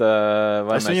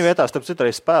 Es viņu vietā, starp citu,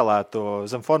 arī spēlētu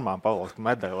zem formām pavalkt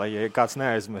medaļu, lai kāds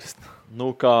neaizmirst.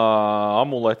 Kā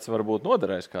amulets varbūt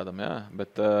noderēs kādam, jā.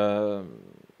 Bet,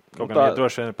 kaut gan ir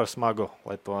droši vien par smagu,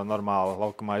 lai to normāli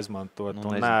laukumā izmantot.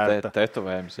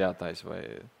 Tetovējums jātais vai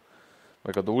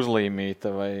kādu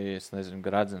uzlīmīta, vai, es nezinu,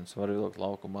 gredzens var vilkt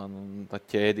laukumā, tā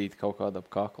ķēdīt kaut kādu ap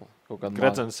kaklu.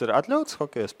 Gredzens ir atļauts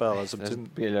hokeja spēlēs? Es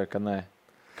pieļauju, ka nē.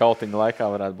 Kautiņa laikā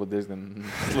varētu būt diezgan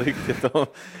slikti, ja to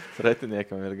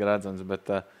pretiniekam ir gredzens, bet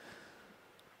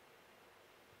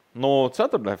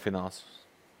 4. fināls.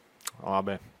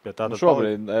 Labi.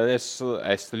 Šobrīd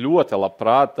es ļoti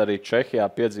labprāt arī Čehijā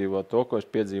piedzīvotu to, ko es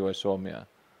piedzīvoju Somijā.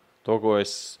 To, ko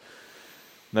es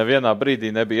nevienā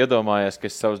brīdī nebija iedomājies, ka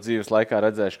es savas dzīves laikā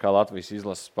redzēšu, kā Latvijas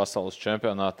izlases pasaules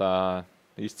čempionātā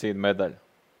izcīna medaļu.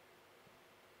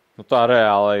 Tā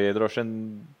reāli, droši vien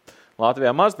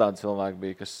Latvijā maz tādi cilvēki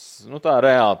bija, kas tā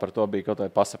reāli par to bija kaut vai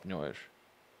pasapņojuši.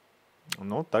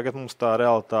 Tagad mums tā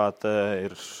realitāte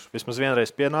ir vismaz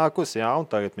vienreiz pienākusi, un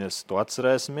tagad mēs to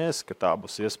atcerēsimies, ka tā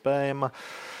būs iespējama.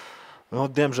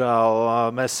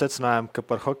 Diemžēl mēs secinājām, ka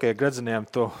par hokeja gredzeniem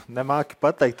tu nemāki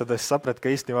pateikt, tad es sapratu,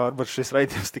 ka īstenībā varbūt šis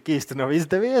raidījums tik īsti nav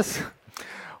izdevies.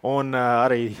 Un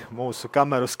arī mūsu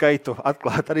kameru skaitu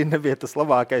atklāt arī nebija tas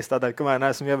labākais, tādēļ, kamēr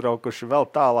neesam iebraukuši vēl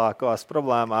tālākās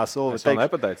problēmās. Es vēl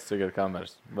nepateicu, cik ir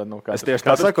kameras. Bet, es tieši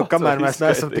tā saku, kamēr mēs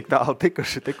neesam tik tālu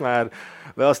tikuši, tikmēr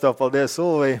vēl tev paldies,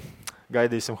 Ulvi.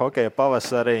 Gaidīsim hokeja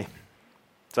pavasarī.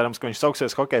 Cerams, ka viņš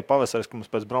sauksies hokeja pavasaris, ka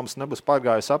mums pēc bromas nebūs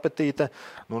pārgājusi apetīte.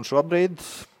 Un šobrīd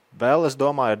vēl, es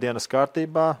domāju, ir dienas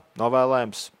kārtībā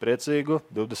novēlējums priecīgu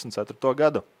 24.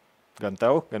 gadu. Gan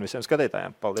tev, gan visiem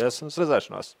skatītājiem. Paldies un uz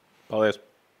redzēšanos. Paldies.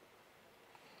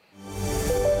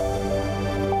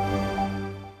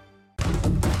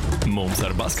 Mums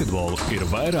ar basketbolu ir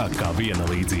vairāk kā viena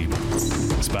līdzība.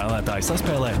 Spēlētāji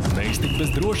saspēlē neiztikt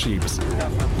bez drošības.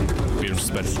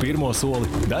 Pirms spērt pirmo soli,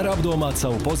 dara apdomāt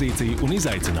savu pozīciju un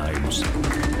izaicinājumus.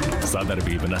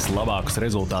 Sadarbība nes labākus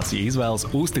rezultātus, ja izvēlas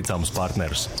uzticamus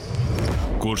partnerus.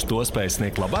 Kurš to spēj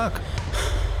sniegt labāk?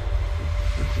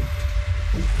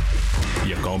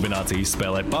 Ja kombinācijas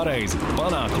spēlē pareizi,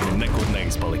 panākumi nekur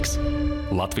neizpaliks.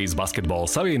 Latvijas basketbola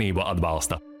savienība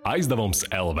atbalsta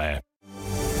Aizdevums.lv.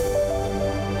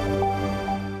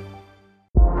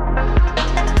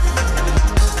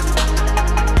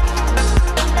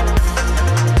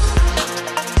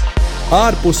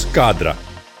 Ārpus kadra.